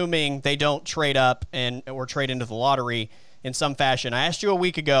thing, assuming they don't trade up or trade into the lottery in some fashion. I asked you a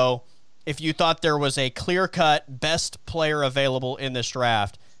week ago if you thought there was a clear-cut best player available in this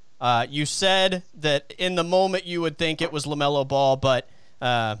draft. You said that in the moment you would think it was LaMelo Ball, but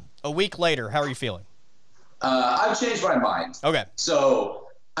a week later, how are you feeling? I've changed my mind. Okay. So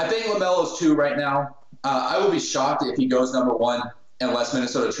I think LaMelo's 2 right now. I will be shocked if he goes number 1 unless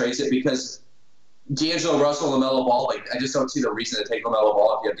Minnesota trades it, because D'Angelo Russell, LaMelo Ball, like, I just don't see the reason to take LaMelo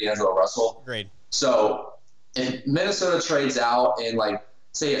Ball if you have D'Angelo Russell. Great. So if Minnesota trades out and, like,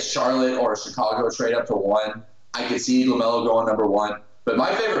 say a Charlotte or a Chicago trade up to 1, I could see LaMelo going number 1. But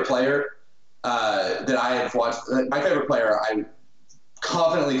my favorite player that I have watched, my favorite player I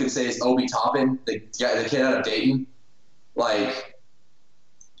confidently can say is Obi Toppin, the kid out of Dayton. Like,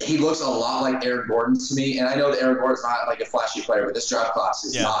 he looks a lot like Aaron Gordon to me, and I know that Aaron Gordon's not, like, a flashy player, but this draft class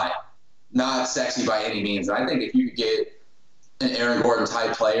is not sexy by any means. And I think if you could get an Aaron Gordon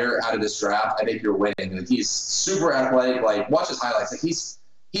type player out of this draft, I think you're winning. And he's super athletic. Like, watch his highlights. Like, he's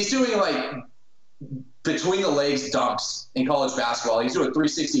doing, like, between the legs dunks in college basketball. He's doing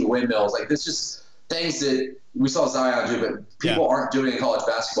 360 windmills. Like, this just things that we saw Zion do, but people aren't doing in college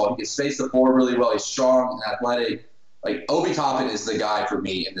basketball. He can space the floor really well. He's strong and athletic. Like, Obi Toppin is the guy for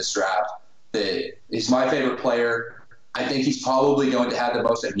me in this draft. That he's my favorite player. I think he's probably going to have the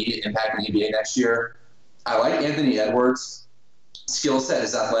most immediate impact in the NBA next year. I like Anthony Edwards' skill set,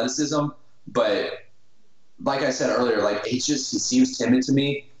 his athleticism, but like I said earlier, like, he seems timid to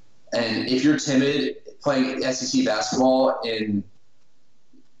me. And if you're timid playing SEC basketball, then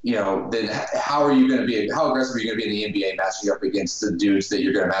how aggressive are you going to be in the NBA matching up against the dudes that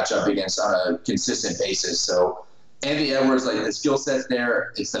you're going to match up against on a consistent basis? So Anthony Edwards, like, the skill set's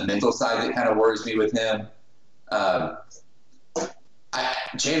there. It's the mental side that kind of worries me with him.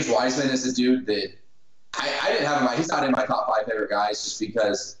 James Wiseman is a dude that I didn't have him. He's not in my top 5 favorite guys just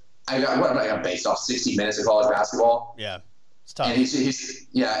because I got based off 60 minutes of college basketball. Yeah, it's tough. And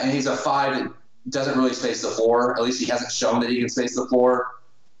he's a 5 that doesn't really space the floor. At least he hasn't shown that he can space the floor.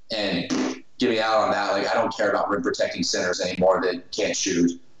 And get me out on that. Like, I don't care about rim protecting centers anymore that can't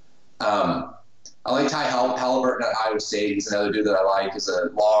shoot. I like Ty Halliburton at Iowa State. He's another dude that I like. He's a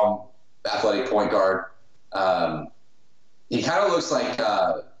long, athletic point guard. He kind of looks like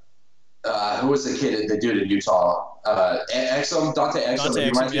who was the dude in Utah? Exum, Dante Exum. He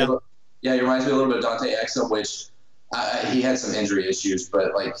reminds me a little bit of Dante Exum, which he had some injury issues,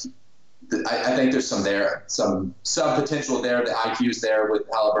 but, like, I think there's some potential there. The IQ's there with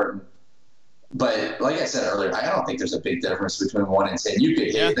Halliburton. But like I said earlier, I don't think there's a big difference between 1 and 10.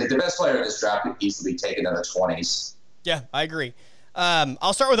 The best player in this draft could easily take it in the 20s. Yeah, I agree.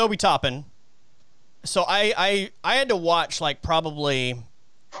 I'll start with Obi Toppin. So I had to watch, like, probably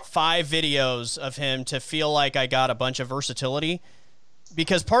 5 videos of him to feel like I got a bunch of versatility,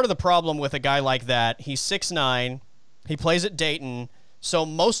 because part of the problem with a guy like that, he's 6'9", he plays at Dayton, so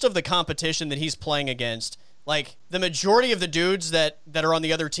most of the competition that he's playing against, like, the majority of the dudes that are on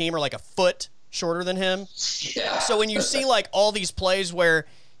the other team are like a foot shorter than him. Yeah. So when you see, like, all these plays where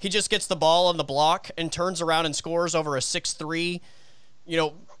he just gets the ball on the block and turns around and scores over a 6'3",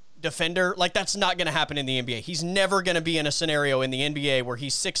 defender, like, that's not going to happen in the NBA. He's never going to be in a scenario in the NBA where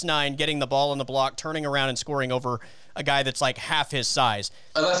he's 6'9", getting the ball on the block, turning around and scoring over a guy that's, like, half his size.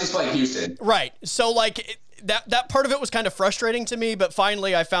 Unless he's playing Houston. Right. So, like, that part of it was kind of frustrating to me, but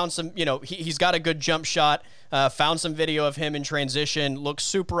finally I found some, he's got a good jump shot, found some video of him in transition, looks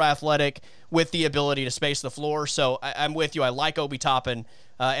super athletic with the ability to space the floor. So I'm with you. I like Obi Toppin,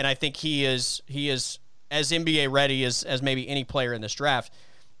 and I think he is as NBA ready as maybe any player in this draft.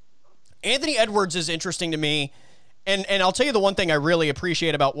 Anthony Edwards is interesting to me, and I'll tell you the one thing I really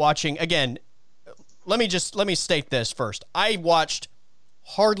appreciate about watching, again, let me state this first. I watched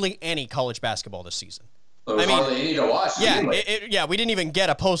hardly any college basketball this season. Hardly any to watch. Yeah, we didn't even get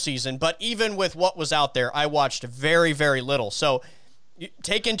a postseason, but even with what was out there, I watched very, very little. So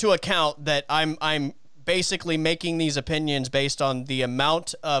take into account that I'm basically making these opinions based on the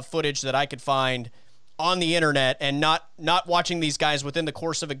amount of footage that I could find on the internet and not watching these guys within the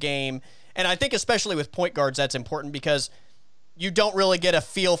course of a game. And I think especially with point guards, that's important because you don't really get a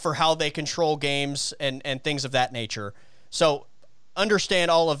feel for how they control games and things of that nature. So understand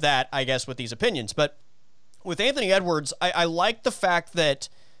all of that, I guess, with these opinions. But with Anthony Edwards, I like the fact that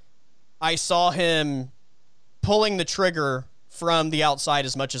I saw him pulling the trigger from the outside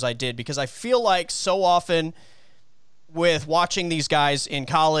as much as I did, because I feel like so often with watching these guys in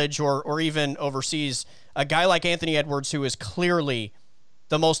college or even overseas, a guy like Anthony Edwards, who is clearly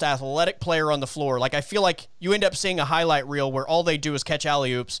the most athletic player on the floor, like I feel like you end up seeing a highlight reel where all they do is catch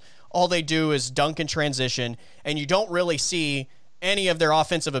alley-oops, all they do is dunk in transition, and you don't really see any of their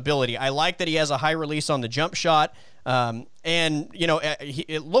offensive ability. I like that he has a high release on the jump shot, and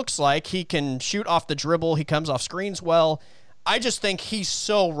it looks like he can shoot off the dribble. He comes off screens well. I just think he's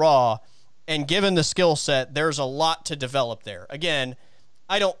so raw, and given the skill set, there's a lot to develop there. Again,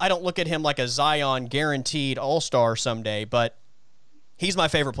 I don't look at him like a Zion guaranteed all-star someday, but he's my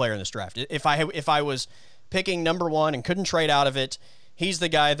favorite player in this draft. If I was picking number one and couldn't trade out of it, he's the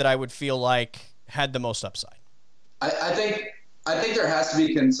guy that I would feel like had the most upside. I think there has to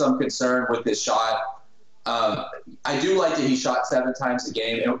be some concern with his shot. I do like that he shot 7 times a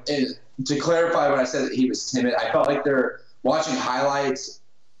game. And to clarify when I said that he was timid, I felt like they're watching highlights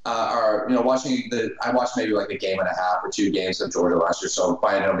I watched maybe like a game and a half or 2 games of Georgia last year. So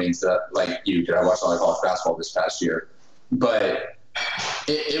by no means that like you did. I watched all the college basketball this past year. But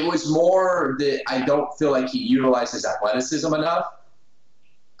it was more that I don't feel like he utilized his athleticism enough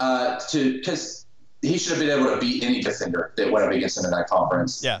because he should have been able to beat any defender that went up against him in that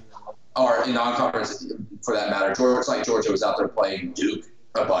conference. Yeah. Or in non-conference, for that matter. Georgia was out there playing Duke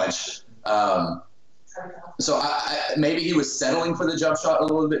a bunch. So maybe he was settling for the jump shot a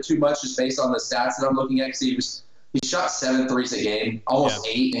little bit too much just based on the stats that I'm looking at. Because he shot 7 threes a game, almost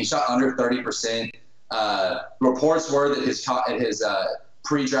 8, and he shot under 30%. Reports were that his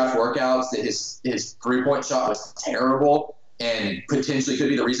pre-draft workouts that his three-point shot was terrible and potentially could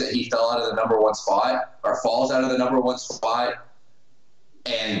be the reason he fell out of the number 1 spot or falls out of the number 1 spot.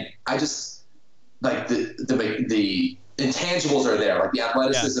 And I just like the intangibles are there. Like the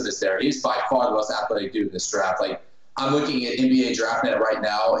athleticism is there. He's by far the most athletic dude in this draft. Like I'm looking at NBA DraftNet right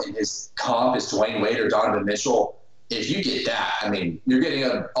now, and his comp is Dwayne Wade or Donovan Mitchell. If you get that, I mean, you're getting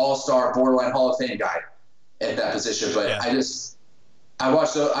an all-star, borderline Hall of Fame guy at that position. But I didn't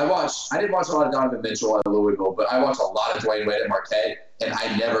watch a lot of Donovan Mitchell at Louisville, but I watched a lot of Dwayne Wade at Marquette, and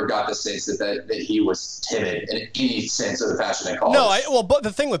I never got the sense that he was timid in any sense of the fashion in college. But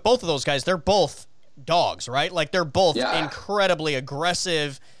the thing with both of those guys, they're both dogs, right? Like they're both incredibly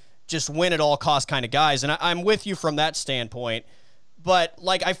aggressive, just win at all costs kind of guys. And I'm with you from that standpoint. But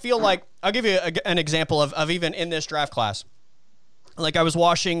like, I feel like I'll give you an example of even in this draft class. Like I was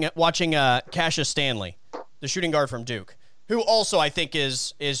watching Cassius Stanley, the shooting guard from Duke, who also I think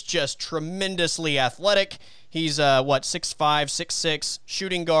is just tremendously athletic. He's 6'5", 6'6",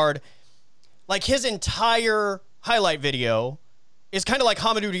 shooting guard. Like his entire highlight video is kind of like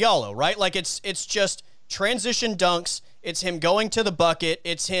Hamidou Diallo, right? Like it's just transition dunks. It's him going to the bucket.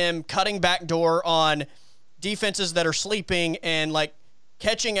 It's him cutting backdoor on defenses that are sleeping and like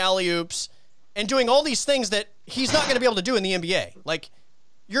catching alley-oops and doing all these things that he's not going to be able to do in the NBA. Like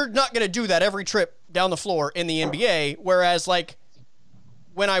you're not going to do that every trip down the floor in the NBA. Whereas like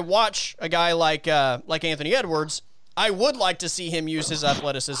when I watch a guy like Anthony Edwards, I would like to see him use his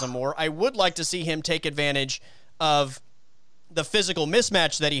athleticism more. I would like to see him take advantage of the physical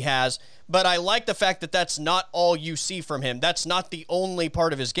mismatch that he has, but I like the fact that that's not all you see from him. That's not the only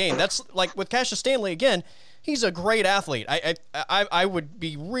part of his game. That's like with Cassius Stanley, again, he's a great athlete. I would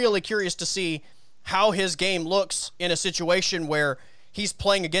be really curious to see how his game looks in a situation where he's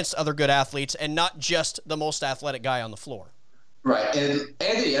playing against other good athletes and not just the most athletic guy on the floor. Right, and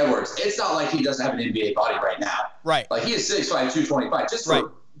Anthony Edwards, it's not like he doesn't have an NBA body right now. Right. Like he is 6'5", 225. Just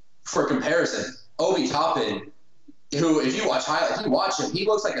for comparison, Obi Toppin who, if you watch highlights, you watch him, he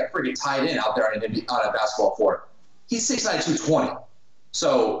looks like a freaking tight end out there on a basketball court. He's 6'9", 220.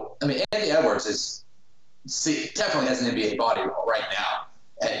 So, I mean, Andy Edwards definitely has an NBA body right now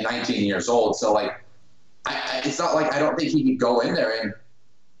at 19 years old. So, like, it's not like I don't think he could go in there and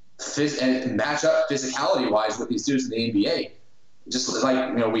match up physicality-wise with these dudes in the NBA. Just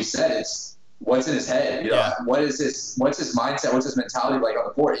like, we said, it's what's in his head. What's his mindset? What's his mentality like on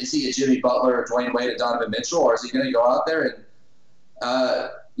the court? Is he a Jimmy Butler, Dwayne Wade, and Donovan Mitchell, or is he going to go out there and,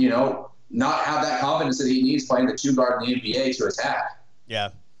 not have that confidence that he needs playing the two guard in the NBA to attack? Yeah.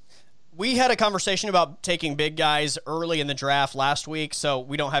 We had a conversation about taking big guys early in the draft last week, so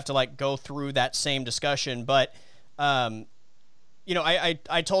we don't have to go through that same discussion. But, I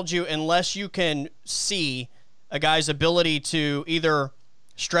told you, unless you can see a guy's ability to either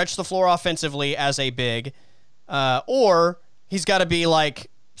stretch the floor offensively as a big, or he's got to be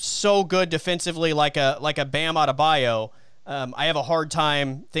so good defensively, like a Bam Adebayo. I have a hard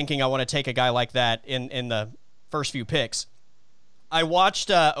time thinking I want to take a guy like that in the first few picks. I watched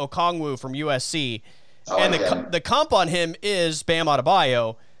Okongwu from USC, and the comp on him is Bam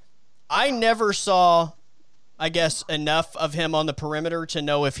Adebayo. I never saw, I guess, enough of him on the perimeter to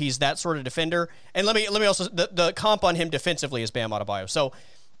know if he's that sort of defender. And let me also, the comp on him defensively is Bam Adebayo. So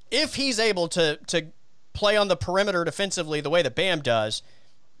if he's able to play on the perimeter defensively the way that Bam does,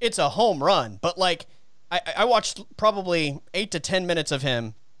 it's a home run. But I watched probably 8 to 10 minutes of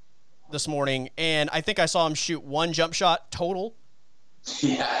him this morning, and I think I saw him shoot one jump shot total.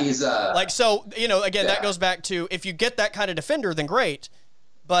 Yeah, he's that goes back to, if you get that kind of defender, then great.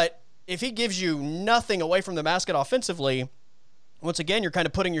 But if he gives you nothing away from the basket offensively, once again, you're kind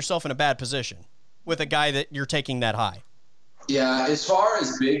of putting yourself in a bad position with a guy that you're taking that high. Yeah, as far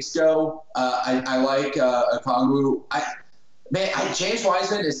as bigs go, I like Okongwu. James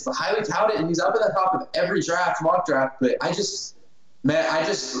Wiseman is highly touted, and he's up at the top of every mock draft. But I just,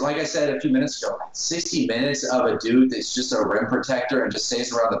 like I said a few minutes ago, 60 minutes of a dude that's just a rim protector and just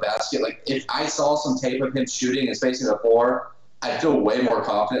stays around the basket. Like, if I saw some tape of him shooting and spacing the floor, I'd feel way more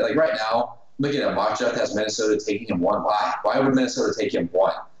confident. Like right now, I'm looking at a mock draft that has Minnesota taking him one. Why would Minnesota take him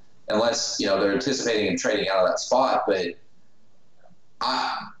one? Unless, they're anticipating him trading out of that spot. But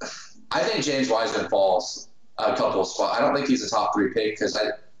I think James Wiseman falls a couple of spots. I don't think he's a top 3 pick because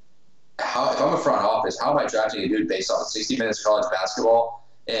if I'm a front office, how am I drafting a dude based on 60 minutes of college basketball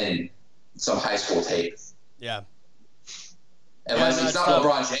and some high school tape? Yeah. Unless it's not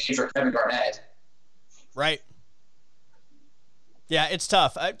LeBron James or Kevin Garnett. Right. Yeah, it's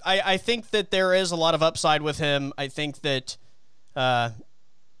tough. I think that there is a lot of upside with him. I think that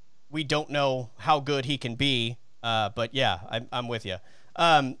we don't know how good he can be. But yeah, I'm with you.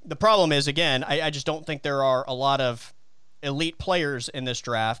 The problem is, again, I just don't think there are a lot of elite players in this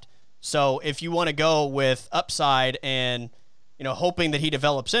draft. So if you want to go with upside and, hoping that he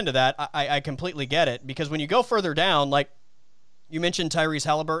develops into that, I completely get it. Because when you go further down, like you mentioned Tyrese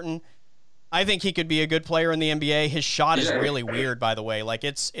Halliburton, I think he could be a good player in the NBA. His shot is really weird, by the way. Like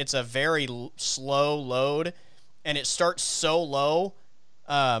it's a very slow load, and it starts so low.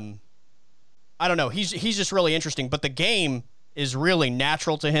 I don't know. He's just really interesting, but the game is really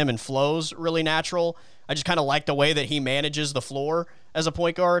natural to him and flows really natural. I just kind of like the way that he manages the floor as a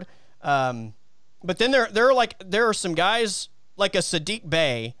point guard. But then there are some guys like a Sadiq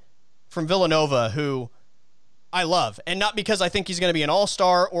Bey from Villanova who I love, and not because I think he's going to be an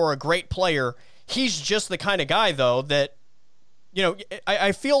all-star or a great player. He's just the kind of guy, though, that,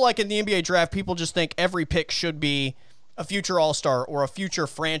 I feel like in the NBA draft, people just think every pick should be a future all-star or a future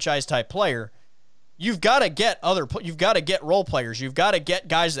franchise-type player. You've got to get role players. You've got to get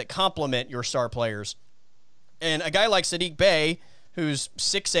guys that complement your star players. And a guy like Sadiq Bey, who's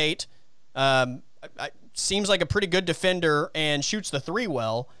 6'8", seems like a pretty good defender and shoots the three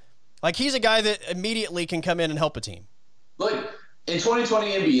well. Like, he's a guy that immediately can come in and help a team. Look, in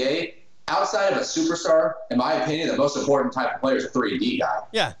 2020 NBA, outside of a superstar, in my opinion, the most important type of player is a 3D guy.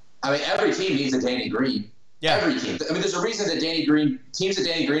 Yeah. I mean, every team needs a Danny Green. Yeah. Every team. I mean, there's a reason that teams that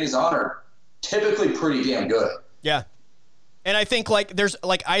Danny Green is on are typically pretty damn good. Yeah. And I think, there's,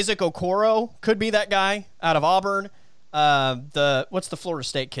 Isaac Okoro could be that guy out of Auburn. What's the Florida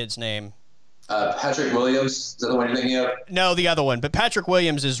State kid's name? Patrick Williams, is that the one you're thinking of? No, the other one. But Patrick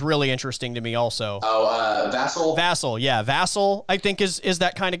Williams is really interesting to me also. Oh, Vassell? Vassell, yeah. Vassell, I think, is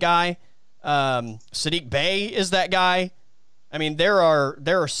that kind of guy. Sadiq Bey is that guy. I mean, there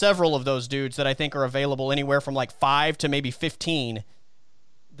are several of those dudes that I think are available anywhere from 5 to maybe 15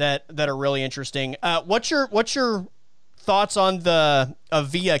 that are really interesting. What's your thoughts on the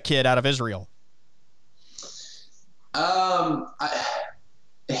Avia kid out of Israel?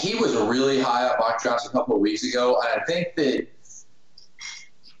 he was really high on mock drafts a couple of weeks ago, and I think that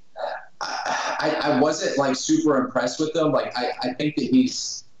I wasn't like super impressed with him. Like I think that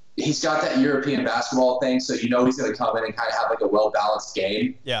he's got that European basketball thing, so he's going to come in and kind of have like a well-balanced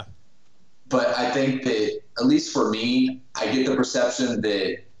game. Yeah. But I think that, at least for me, I get the perception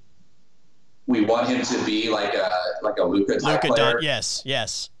that we want him to be like a Luka type player.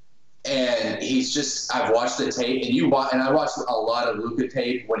 Yes. And he's just, I've watched the tape, and I watched a lot of Luka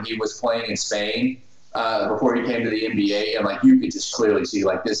tape when he was playing in Spain before he came to the NBA, and like you could just clearly see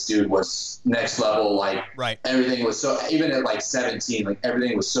like this dude was next level. Like everything was so, even at like 17, like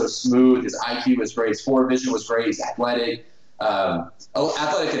everything was so smooth. His IQ was great, his forward vision was great, he's athletic.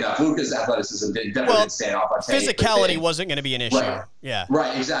 Athletic enough. Luka's athleticism didn't stand off on tape. Physicality wasn't going to be an issue. Right. Yeah.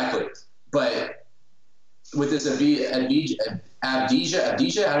 Right, exactly. But with this Abdija, I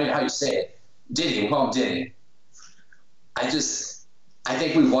don't know how you say it. Diddy, we'll call him Diddy. I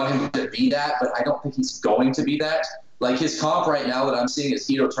think we want him to be that, but I don't think he's going to be that. Like his comp right now that I'm seeing is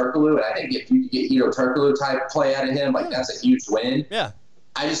Hedo Turkoglu, and I think if you could get Hedo Turkoglu type play out of him, like that's a huge win. Yeah.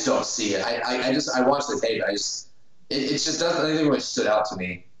 I just don't see it. I watched the tape. It just doesn't. Anything really stood out to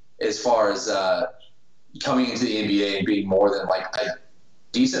me as far as coming into the NBA and being more than like a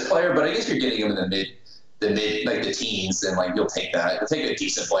decent player. But I guess you're getting him in the mid, like the teens, and like you'll take that. You'll take a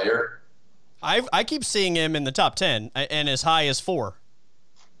decent player. I keep seeing him in the top 10 and as high as 4.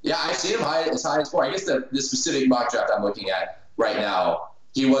 Yeah, I've seen him as high as 4. I guess the specific mock draft I'm looking at right now,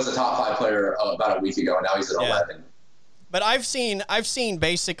 he was a top 5 player about a week ago, and now he's at 11. But I've seen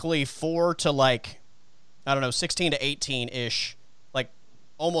basically 4 to like, I don't know, 16 to 18-ish, like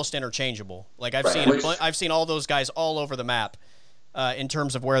almost interchangeable. Like I've seen all those guys all over the map in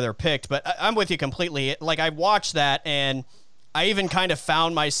terms of where they're picked. But I'm with you completely. Like I watched that, and I even kind of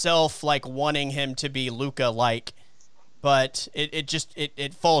found myself like wanting him to be Luka-like, but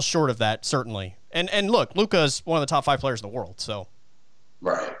it falls short of that, certainly. And look, Luka's one of the top 5 players in the world, so.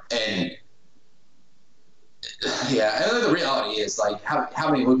 Right. And yeah, and the reality is like how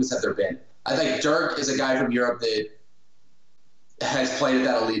many Lukas have there been? I think Dirk is a guy from Europe that has played at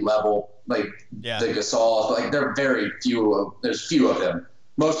that elite level, like the Gasol. Like there are there's few of them.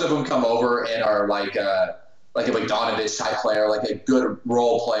 Most of them come over and are like a Bogdanovich type player, like a good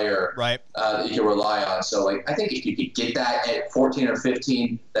role player, right? That you can rely on. So like I think if you could get that at 14 or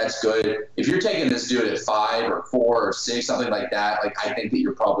 15, that's good. If you're taking this dude at 5 or 4 or 6, something like that, like I think that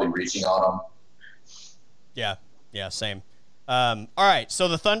you're probably reaching on him. Yeah, same. All right, so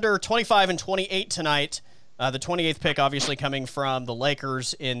the Thunder 25-28 tonight. The 28th pick obviously coming from the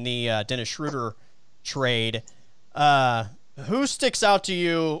Lakers in the Dennis Schroeder trade. Who sticks out to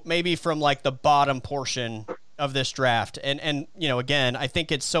you maybe from like the bottom portion of this draft? And again, I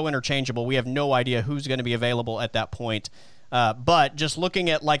think it's so interchangeable. We have no idea who's going to be available at that point. But just looking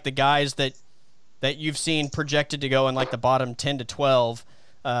at like the guys that you've seen projected to go in like the bottom 10 to 12,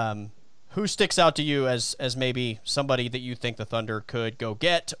 who sticks out to you as maybe somebody that you think the Thunder could go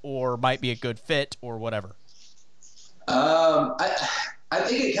get or might be a good fit or whatever? I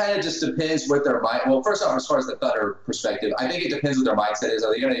think it kind of just depends what their mind. Well, first off, as far as the Thunder perspective, I think it depends what their mindset is.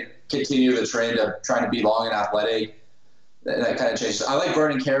 Are they going to continue the trend of trying to be long and athletic? That kind of changes. I like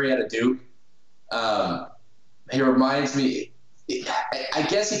Vernon Carey out of Duke. He reminds me. I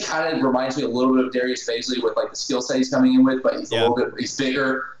guess he kind of reminds me a little bit of Darius Bazley with like the skill set he's coming in with, but he's a little bit. He's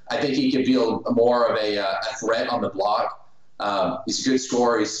bigger. I think he could be more of a threat on the block. He's a good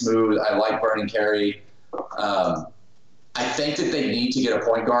scorer. He's smooth. I like Vernon Carey. I think that they need to get a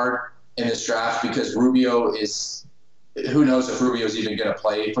point guard in this draft because Rubio is – who knows if Rubio is even going to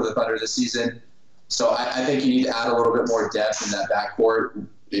play for the Thunder this season. So I think you need to add a little bit more depth in that backcourt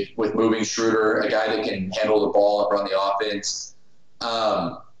with moving Schroeder, a guy that can handle the ball and run the offense.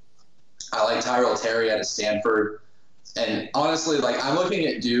 I like Tyrell Terry out of Stanford. And honestly, like I'm looking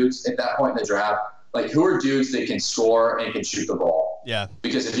at dudes at that point in the draft, like who are dudes that can score and can shoot the ball? Yeah.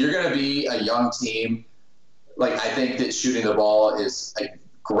 Because if you're going to be a young team – like I think that shooting the ball is a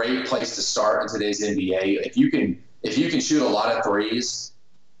great place to start in today's NBA. If you can shoot a lot of threes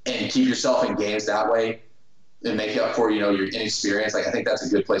and keep yourself in games that way and make up for your inexperience, like I think that's a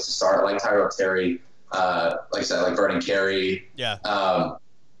good place to start. I like Tyrell Terry, like I said, like Vernon Carey. Yeah.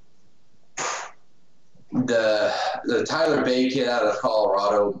 The Tyler Bay kid out of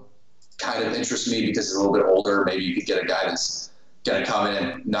Colorado kind of interests me because he's a little bit older. Maybe you could get a guy that's going to come in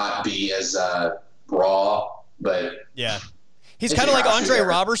and not be as raw. But yeah, he's kind of like Andre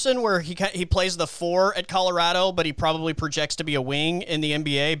Robertson, where he plays the 4 at Colorado, but he probably projects to be a wing in the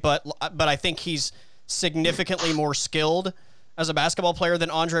NBA. But I think he's significantly more skilled. as a basketball player than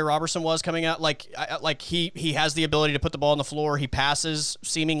Andre Robertson was coming out. Like he has the ability to put the ball on the floor. He passes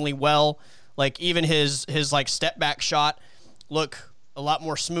seemingly well. Like even his like step back shot look a lot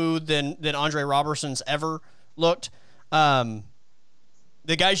more smooth than Andre Robertson's ever looked.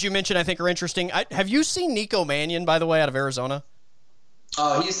 The guys you mentioned I think are interesting. Have you seen Nico Mannion, by the way, out of Arizona?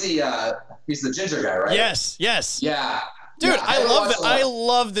 Oh, he's the ginger guy, right? Yes. Yeah. Dude, yeah, I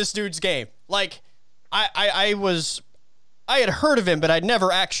love this dude's game. Like I had heard of him, but I'd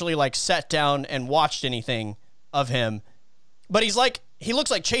never actually like sat down and watched anything of him. But he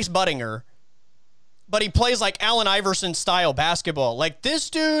looks like Chase Buttinger, but he plays like Allen Iverson style basketball. Like this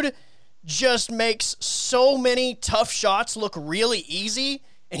dude just makes so many tough shots look really easy.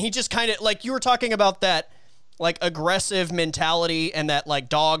 And he just kind of, like you were talking about that like aggressive mentality and that like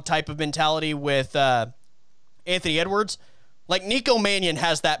dog type of mentality with Anthony Edwards. Like Nico Mannion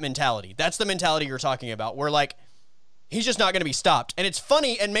has that mentality. That's the mentality you're talking about, where like he's just not going to be stopped. And it's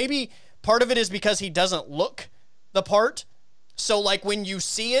funny, and maybe part of it is because he doesn't look the part. So like when you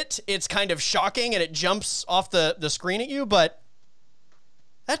see it, it's kind of shocking and it jumps off the screen at you. But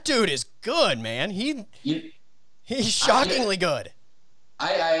that dude is good, man. He's shockingly good.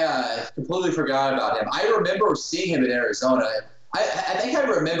 I completely forgot about him. I remember seeing him in Arizona. I think I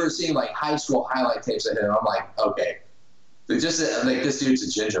remember seeing like high school highlight tapes of him. I'm like, okay, just like this dude's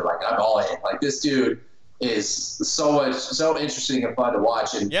a ginger. Like I'm all in. Like this dude is so interesting and fun to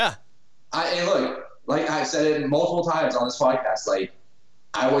watch. And yeah, and look, like I've said it multiple times on this podcast. Like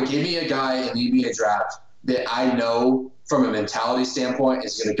I would give me a guy in the NBA draft that I know from a mentality standpoint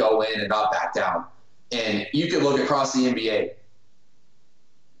is going to go in and not back down. And you could look across the NBA.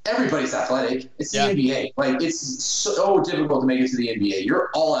 Everybody's athletic. It's the NBA. Like it's so difficult to make it to the NBA.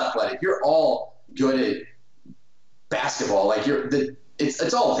 You're all athletic. You're all good at basketball. Like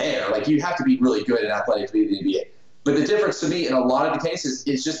it's all there. Like you have to be really good and athletic to be in the NBA. But the difference to me in a lot of the cases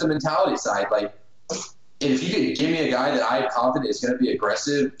is just the mentality side. Like if you could give me a guy that I'm confident is going to be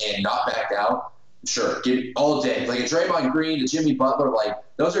aggressive and not back down, sure, give me all day. Like a Draymond Green, a Jimmy Butler, like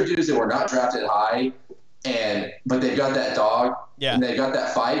those are dudes that were not drafted high, but they've got that dog. Yeah. And they got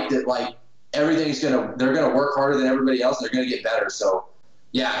that fight that like they're gonna work harder than everybody else. They're gonna get better. So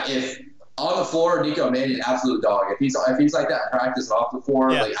yeah, if on the floor, Nico Mannion, absolute dog. If he's like that in practice and off the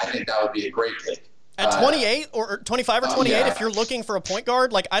floor, like I think that would be a greght pick. At 28 or 25 or 28, if you're looking for a point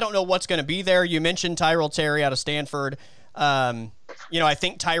guard, like I don't know what's going to be there. You mentioned Tyrell Terry out of Stanford. I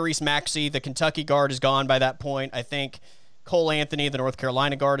think Tyrese Maxey, the Kentucky guard, is gone by that point. I think Cole Anthony, the North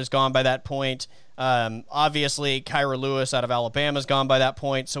Carolina guard, is gone by that point. Obviously, Kyra Lewis out of Alabama is gone by that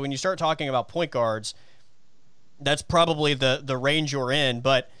point. So when you start talking about point guards, that's probably the range you're in.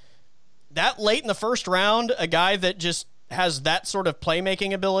 But that late in the first round, a guy that just has that sort of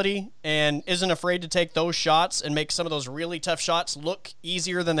playmaking ability and isn't afraid to take those shots and make some of those really tough shots look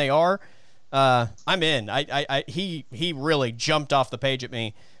easier than they are, I'm in. He really jumped off the page at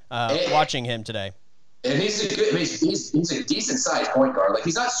me watching him today. And he's a decent sized point guard. Like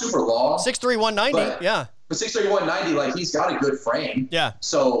he's not super long. 6'3", 190, yeah. But 6'3", 190, like he's got a good frame. Yeah.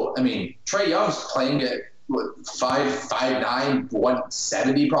 So I mean, Trae Young's playing at 5'9",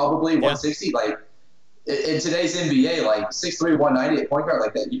 170 probably, 160. Like in today's NBA, like 6'3", 190 at point guard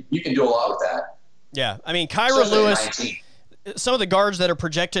like that, you can do a lot with that. Yeah. I mean, Kyra Lewis, some of the guards that are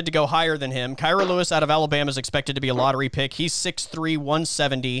projected to go higher than him, Kyra Lewis out of Alabama is expected to be a lottery pick. He's 6'3",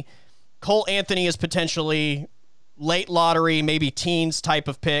 170. Cole Anthony is potentially late lottery, maybe teens type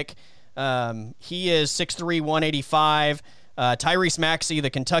of pick. He is 6'3", 185. Tyrese Maxey,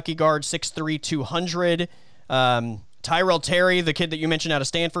 the Kentucky guard, 6'3", 200. Tyrell Terry, the kid that you mentioned out of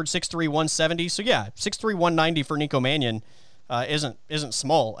Stanford, 6'3", 170. So yeah, 6'3", 190 for Nico Mannion isn't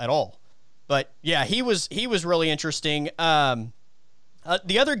small at all. But yeah, he was really interesting. The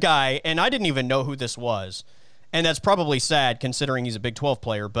other guy, and I didn't even know who this was, and that's probably sad considering he's a Big 12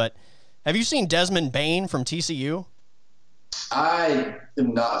 player, but have you seen Desmond Bane from TCU? I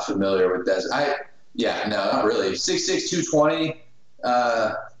am not familiar with Desmond. No, not really. 6'6", 220,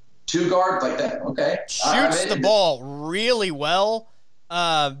 two guard like that. Okay. Shoots the ball really well.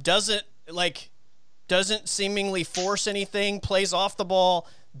 Doesn't seemingly force anything. Plays off the ball.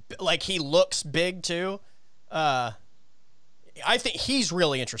 Like he looks big too. I think he's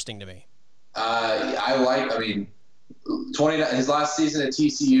really interesting to me. 29. His last season at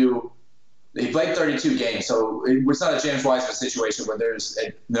TCU. He played 32 games, so it's not a James Wiseman situation where there's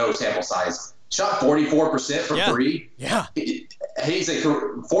no sample size. Shot 44% from three. Yeah. He's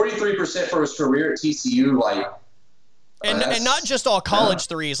 43% for his career at TCU. And not just all college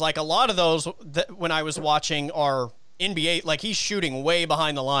threes. Like a lot of those that when I was watching are NBA. Like he's shooting way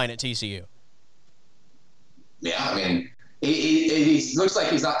behind the line at TCU. Yeah, I mean, He looks like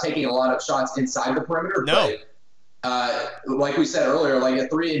he's not taking a lot of shots inside the perimeter. No. But like we said earlier, like a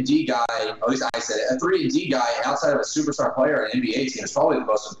 3-and-D guy, at least I said it, a 3-and-D guy outside of a superstar player in an NBA team is probably the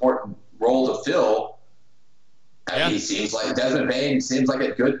most important role to fill. Yeah. He seems like Desmond Bane seems like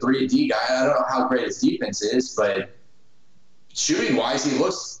a good 3-and-D guy. I don't know how great his defense is, but shooting-wise, he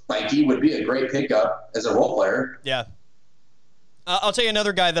looks like he would be a great pickup as a role player. Yeah. I'll tell you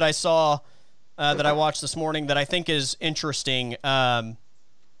another guy that I saw that I watched this morning that I think is interesting. I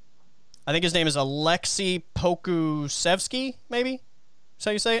think his name is Alexei Pokusevsky, maybe? That's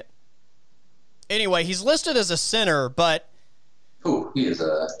how you say it? Anyway, he's listed as a center, but... Ooh, he is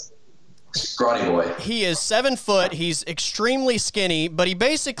a scrawny boy. He is 7 foot. He's extremely skinny, but he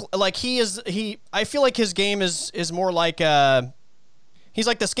basically... Like, I feel like his game is more like... he's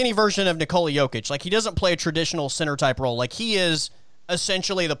like the skinny version of Nikola Jokic. Like, he doesn't play a traditional center-type role. Like, he is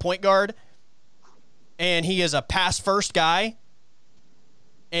essentially the point guard, and he is a pass-first guy.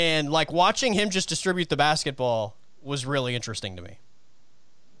 And, like, watching him just distribute the basketball was really interesting to me.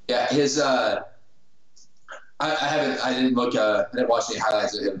 Yeah, his I didn't watch any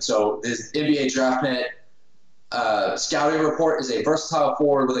highlights of him. So his NBA DraftNet scouting report is a versatile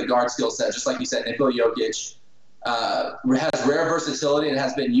forward with a guard skill set, just like you said, Nikola Jokic. Has rare versatility and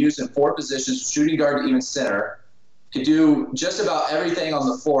has been used in 4 positions, shooting guard to even center. Could do just about everything on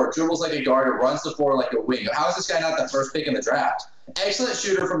the floor. Dribbles like a guard and runs the floor like a wing. How is this guy not the first pick in the draft? Excellent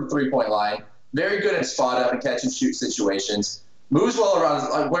shooter from the three-point line. Very good at spot-up and catch-and-shoot situations. Moves well around.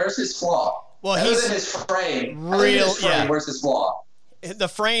 Like, where's his flaw? Well, Other he's than his frame. yeah. Where's his flaw? The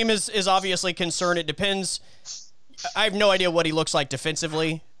frame is obviously concerned. It depends. I have no idea what he looks like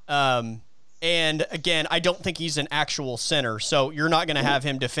defensively. And, again, I don't think he's an actual center, so you're not going to have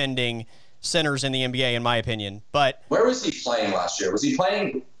him defending centers in the NBA, in my opinion. But where was he playing last year? Was he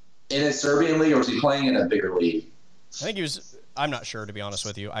playing in a Serbian league or was he playing in a bigger league? I think he was – I'm not sure, to be honest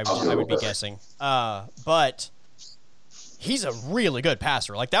with you. I would be guessing. But he's a really good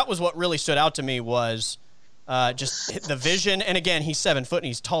passer. Like, that was what really stood out to me was just the vision. And, again, he's 7 foot and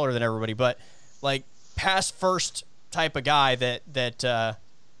he's taller than everybody. But, like, pass-first type of guy that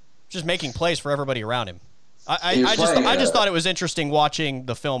just making plays for everybody around him. I just thought it was interesting watching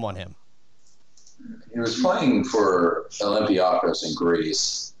the film on him. He was playing for Olympiacos in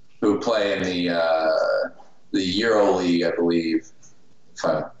Greece, who play in the Euro League, I believe.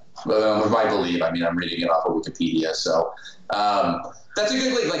 I believe. I mean, I'm reading it off of Wikipedia. So that's a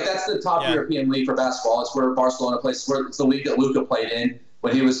good league. Like, that's the top European league for basketball. It's where Barcelona plays. It's the league that Luka played in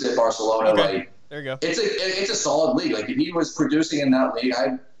when he was at Barcelona. Okay. Like, there you go. It's a solid league. Like, if he was producing in that league,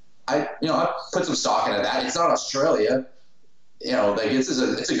 I put some stock into that. It's not Australia. Like,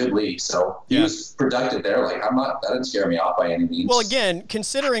 it's a good league. So he was productive there. Like, that didn't scare me off by any means. Well, again,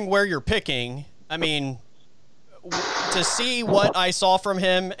 considering where you're picking, I mean, to see what I saw from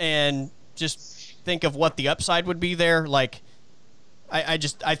him and just think of what the upside would be there, like, I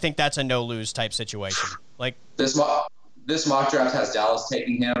think that's a no-lose type situation. Like, this mock draft has Dallas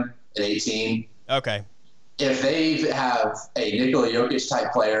taking him at 18. Okay. If they have a Nikola Jokic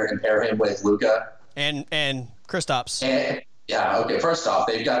type player and pair him with Luka and Kristaps. Okay. First off,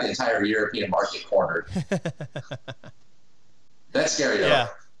 they've got the entire European market cornered. That's scary, though. Yeah,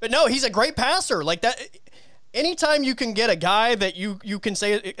 but no, he's a great passer. Like that. Anytime you can get a guy that you can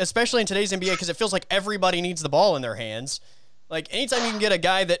say, especially in today's NBA, because it feels like everybody needs the ball in their hands. Like, anytime you can get a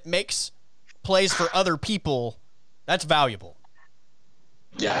guy that makes plays for other people, that's valuable.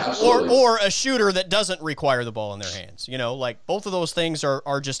 Yeah, absolutely. Or a shooter that doesn't require the ball in their hands. Like, both of those things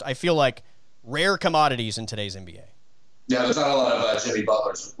are just, I feel like, rare commodities in today's NBA. Yeah, there's not a lot of Jimmy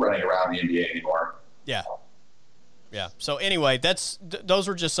Butlers running around the NBA anymore. Yeah. Yeah. So anyway, those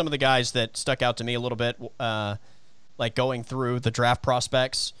were just some of the guys that stuck out to me a little bit, like going through the draft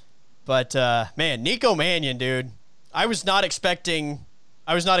prospects. But man, Nico Mannion, dude, I was not expecting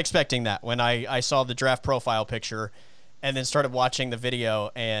that when I saw the draft profile picture, and then started watching the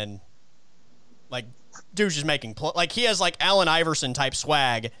video, and like, dude's just making like, he has like Allen Iverson type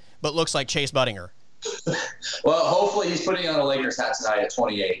swag, but looks like Chase Budinger. Well, hopefully he's putting on a Lakers hat tonight at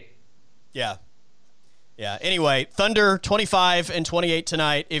 28. Yeah. Yeah. Anyway, Thunder 25 and 28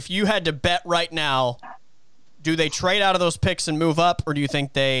 tonight. If you had to bet right now, do they trade out of those picks and move up, or do you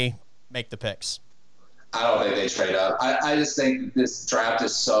think they make the picks? I don't think they trade up. I just think this draft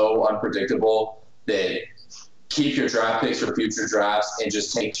is so unpredictable that keep your draft picks for future drafts and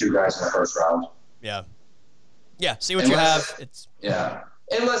just take 2 guys in the first round. Yeah. Yeah. See what you have.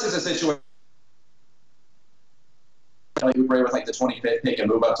 Unless it's a situation like Oubre with like the 25th pick and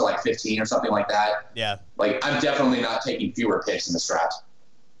move up to like 15 or something like that. Yeah. Like, I'm definitely not taking fewer picks in this draft.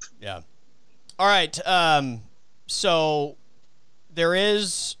 Yeah. All right. So there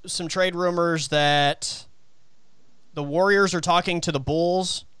is some trade rumors that the Warriors are talking to the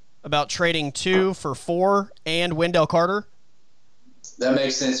Bulls about trading 2 for 4 and Wendell Carter. That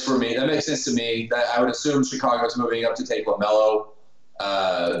makes sense for me. That makes sense to me. That I would assume Chicago's moving up to take LaMelo.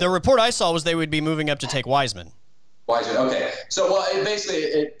 The report I saw was they would be moving up to take Wiseman. Wiseman, okay. So, well,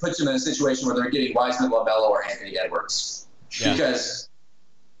 it puts them in a situation where they're getting Wiseman, LaMelo, or Anthony Edwards. Yeah. Because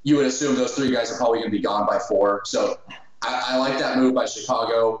you would assume those 3 guys are probably going to be gone by 4. So I like that move by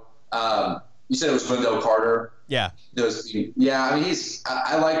Chicago. You said it was Wendell Carter. Yeah. I mean,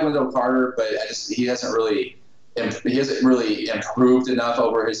 I like Wendell Carter, but he hasn't really improved enough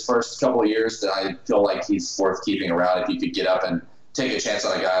over his first couple of years that I feel like he's worth keeping around if you could get up and take a chance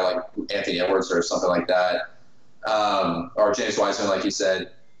on a guy like Anthony Edwards or something like that. Or James Wiseman, like you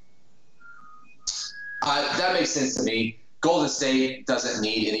said. That makes sense to me. Golden State doesn't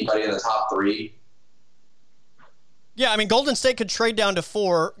need anybody in the top 3. Yeah, I mean, Golden State could trade down to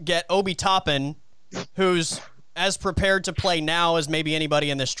 4, get Obi Toppin, who's as prepared to play now as maybe anybody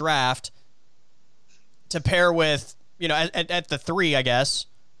in this draft, to pair with, at the 3, I guess.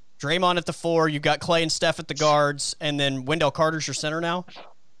 Draymond at the 4, you've got Clay and Steph at the guards, and then Wendell Carter's your center now?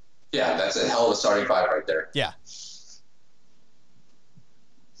 Yeah, that's a hell of a starting 5 right there. Yeah.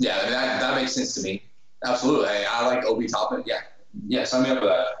 Yeah, I mean, that makes sense to me. Absolutely. I like Obi Toppin. Yeah. Yeah, sign me up for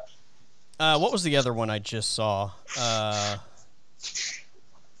that. What was the other one I just saw? The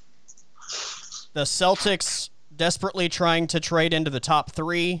Celtics desperately trying to trade into the top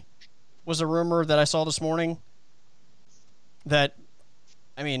 3 was a rumor that I saw this morning. That,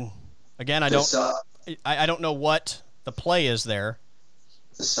 I mean, again, I don't know what the play is there.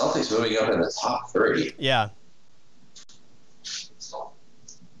 The Celtics moving up in the top 3. Yeah.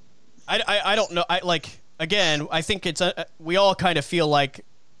 I don't know. Again, I think it's we all kind of feel like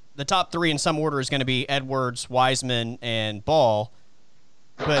the top 3 in some order is going to be Edwards, Wiseman, and Ball.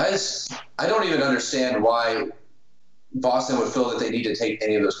 But I don't even understand why Boston would feel that they need to take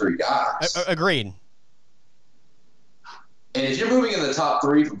any of those 3 guys. Agreed. And if you're moving in the top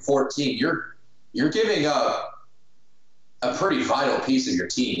 3 from 14, you're giving up a pretty vital piece of your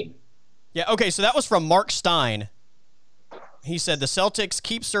team. Yeah, okay, so that was from Mark Stein. He said the Celtics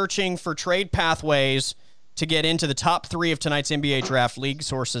keep searching for trade pathways to get into the top 3 of tonight's NBA draft, league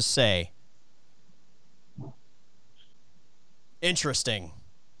sources say. Interesting.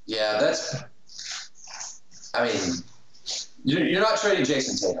 Yeah, I mean, you're not trading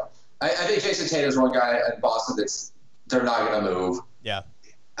Jason Tatum. I think Jason Tatum's one guy in Boston they're not going to move. Yeah.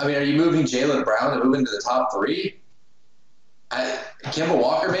 I mean, are you moving Jaylen Brown to move into the top 3? Kemba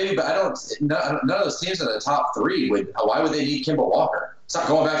Walker maybe, but none of those teams in the top 3 why would they need Kemba Walker? It's not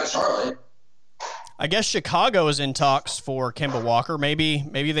going back to Charlotte. I guess Chicago is in talks for Kemba Walker. Maybe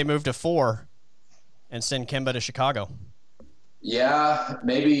they move to 4 and send Kemba to Chicago. Yeah,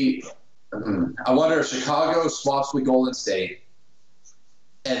 maybe. I wonder if Chicago swaps with Golden State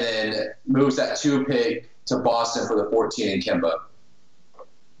and then moves that 2 pick to Boston for the 14 and Kemba.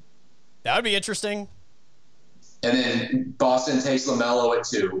 That would be interesting. And then Boston takes LaMelo at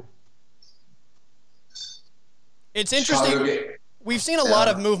 2. It's interesting. We've seen a lot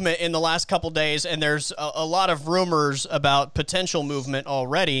of movement in the last couple days, and there's a lot of rumors about potential movement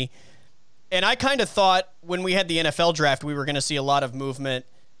already. And I kind of thought when we had the NFL draft, we were going to see a lot of movement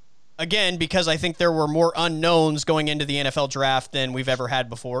again, because I think there were more unknowns going into the NFL draft than we've ever had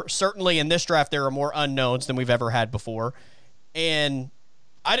before. Certainly in this draft, there are more unknowns than we've ever had before. And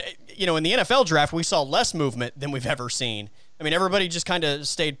in the NFL draft, we saw less movement than we've ever seen. I mean, everybody just kind of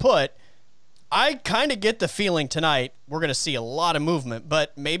stayed put. I kind of get the feeling tonight we're going to see a lot of movement,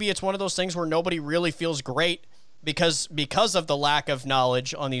 but maybe it's one of those things where nobody really feels great because of the lack of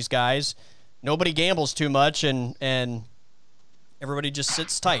knowledge on these guys. Nobody gambles too much, and everybody just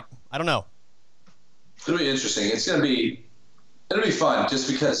sits tight. I don't know. It'll be interesting. It'll be fun just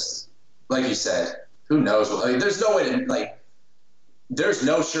because, like you said, who knows? There's no way to, there's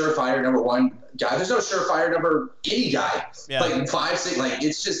no surefire number 1 guy. There's no surefire number any guy. Yeah. 5, 6,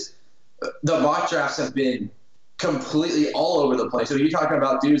 it's just the mock drafts have been completely all over the place. So you're talking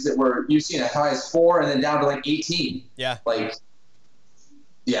about dudes that you've seen as high as 4 and then down to 18. Yeah. I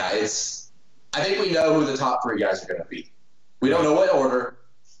think we know who the top 3 guys are going to be. We don't know what order.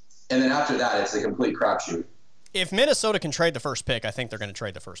 And then after that, it's a complete crapshoot. If Minnesota can trade the first pick, I think they're going to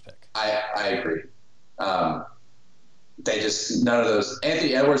trade the first pick. I agree. They just, none of those.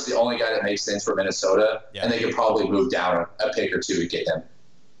 Anthony Edwards, the only guy that makes sense for Minnesota, and they could probably move down a pick or 2 to get him.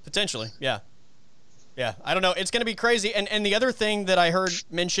 Potentially, yeah. Yeah, I don't know. It's going to be crazy. And the other thing that I heard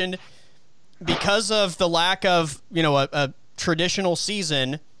mentioned, because of the lack of, a traditional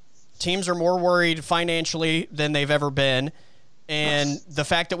season, Teams are more worried financially than they've ever been. And the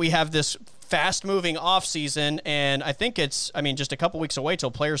fact that we have this fast-moving offseason, and I think it's, just a couple weeks away till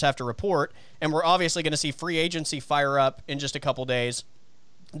players have to report, and we're obviously going to see free agency fire up in just a couple days.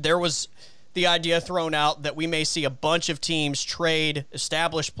 There was the idea thrown out that we may see a bunch of teams trade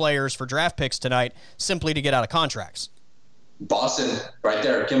established players for draft picks tonight simply to get out of contracts. Boston, right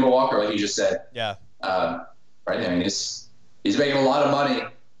there, Kemba Walker, like you just said. Yeah. Right there, he's making a lot of money.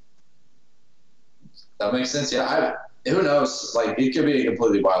 That makes sense. Yeah, who knows? Like, it could be a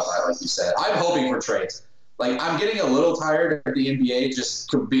completely wild night, like you said. I'm hoping for trades. Like, I'm getting a little tired of the NBA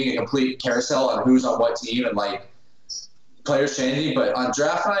just being a complete carousel on who's on what team and, like, players changing. But on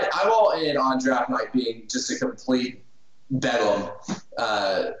draft night, I'm all in on draft night being just a complete bedlam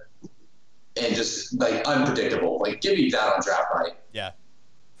and just, like, unpredictable. Like, give me that on draft night. Yeah,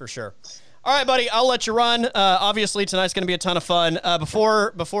 for sure. All right, buddy, I'll let you run. Obviously, tonight's going to be a ton of fun.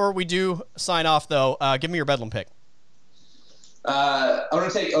 Before we do sign off, though, give me your Bedlam pick. I'm going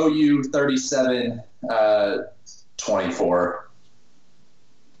to take OU 37-24.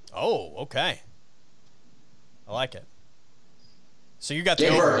 Oh, okay. I like it. So you got the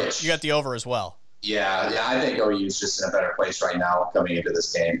over. You got the over as well. Yeah, I think OU is just in a better place right now coming into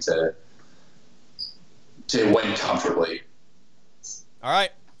this game to win comfortably. All right,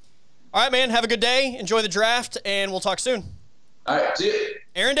 man. Have a good day. Enjoy the draft, and we'll talk soon. All right, see you.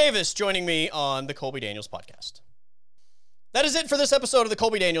 Aaron Davis joining me on the Colby Daniels podcast. That is it for this episode of the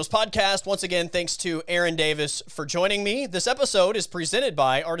Colby Daniels podcast. Once again, thanks to Aaron Davis for joining me. This episode is presented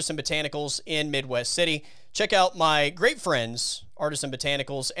by Artisan Botanicals in Midwest City. Check out my great friends, Artisan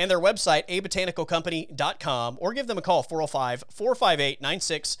Botanicals, and their website, abotanicalcompany.com, or give them a call,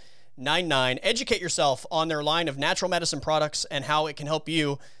 405-458-9699. Educate yourself on their line of natural medicine products and how it can help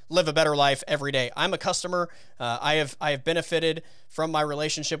you live a better life every day. I'm a customer. I have benefited from my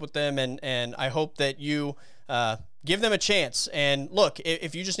relationship with them, and I hope that you give them a chance. And look,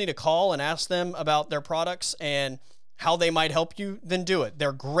 if you just need to call and ask them about their products and how they might help you, then do it.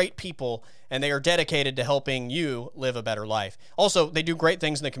 They're great people, and they are dedicated to helping you live a better life. Also, they do great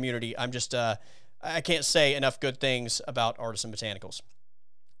things in the community. I can't say enough good things about Artisan Botanicals.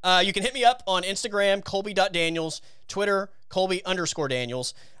 You can hit me up on Instagram, Colby.Daniels, Twitter,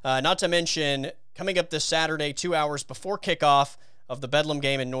 Colby_Daniels. Not to mention, coming up this Saturday, 2 hours before kickoff of the Bedlam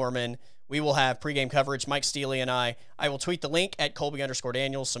game in Norman, we will have pregame coverage. Mike Steely and I will tweet the link at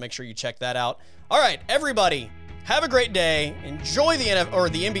Colby_Daniels, so make sure you check that out. All right, everybody, have a great day. Enjoy the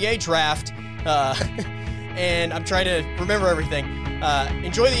NBA draft. And I'm trying to remember everything.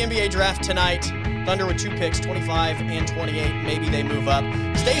 Enjoy the NBA draft tonight. Thunder with 2 picks, 25 and 28. Maybe they move up.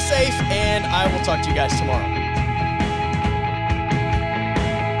 Stay safe, and I will talk to you guys tomorrow.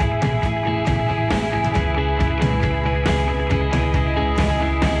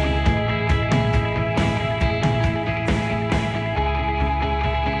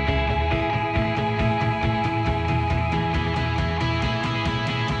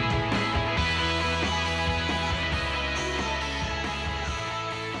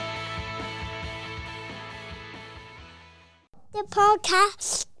 The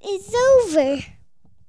podcast is over.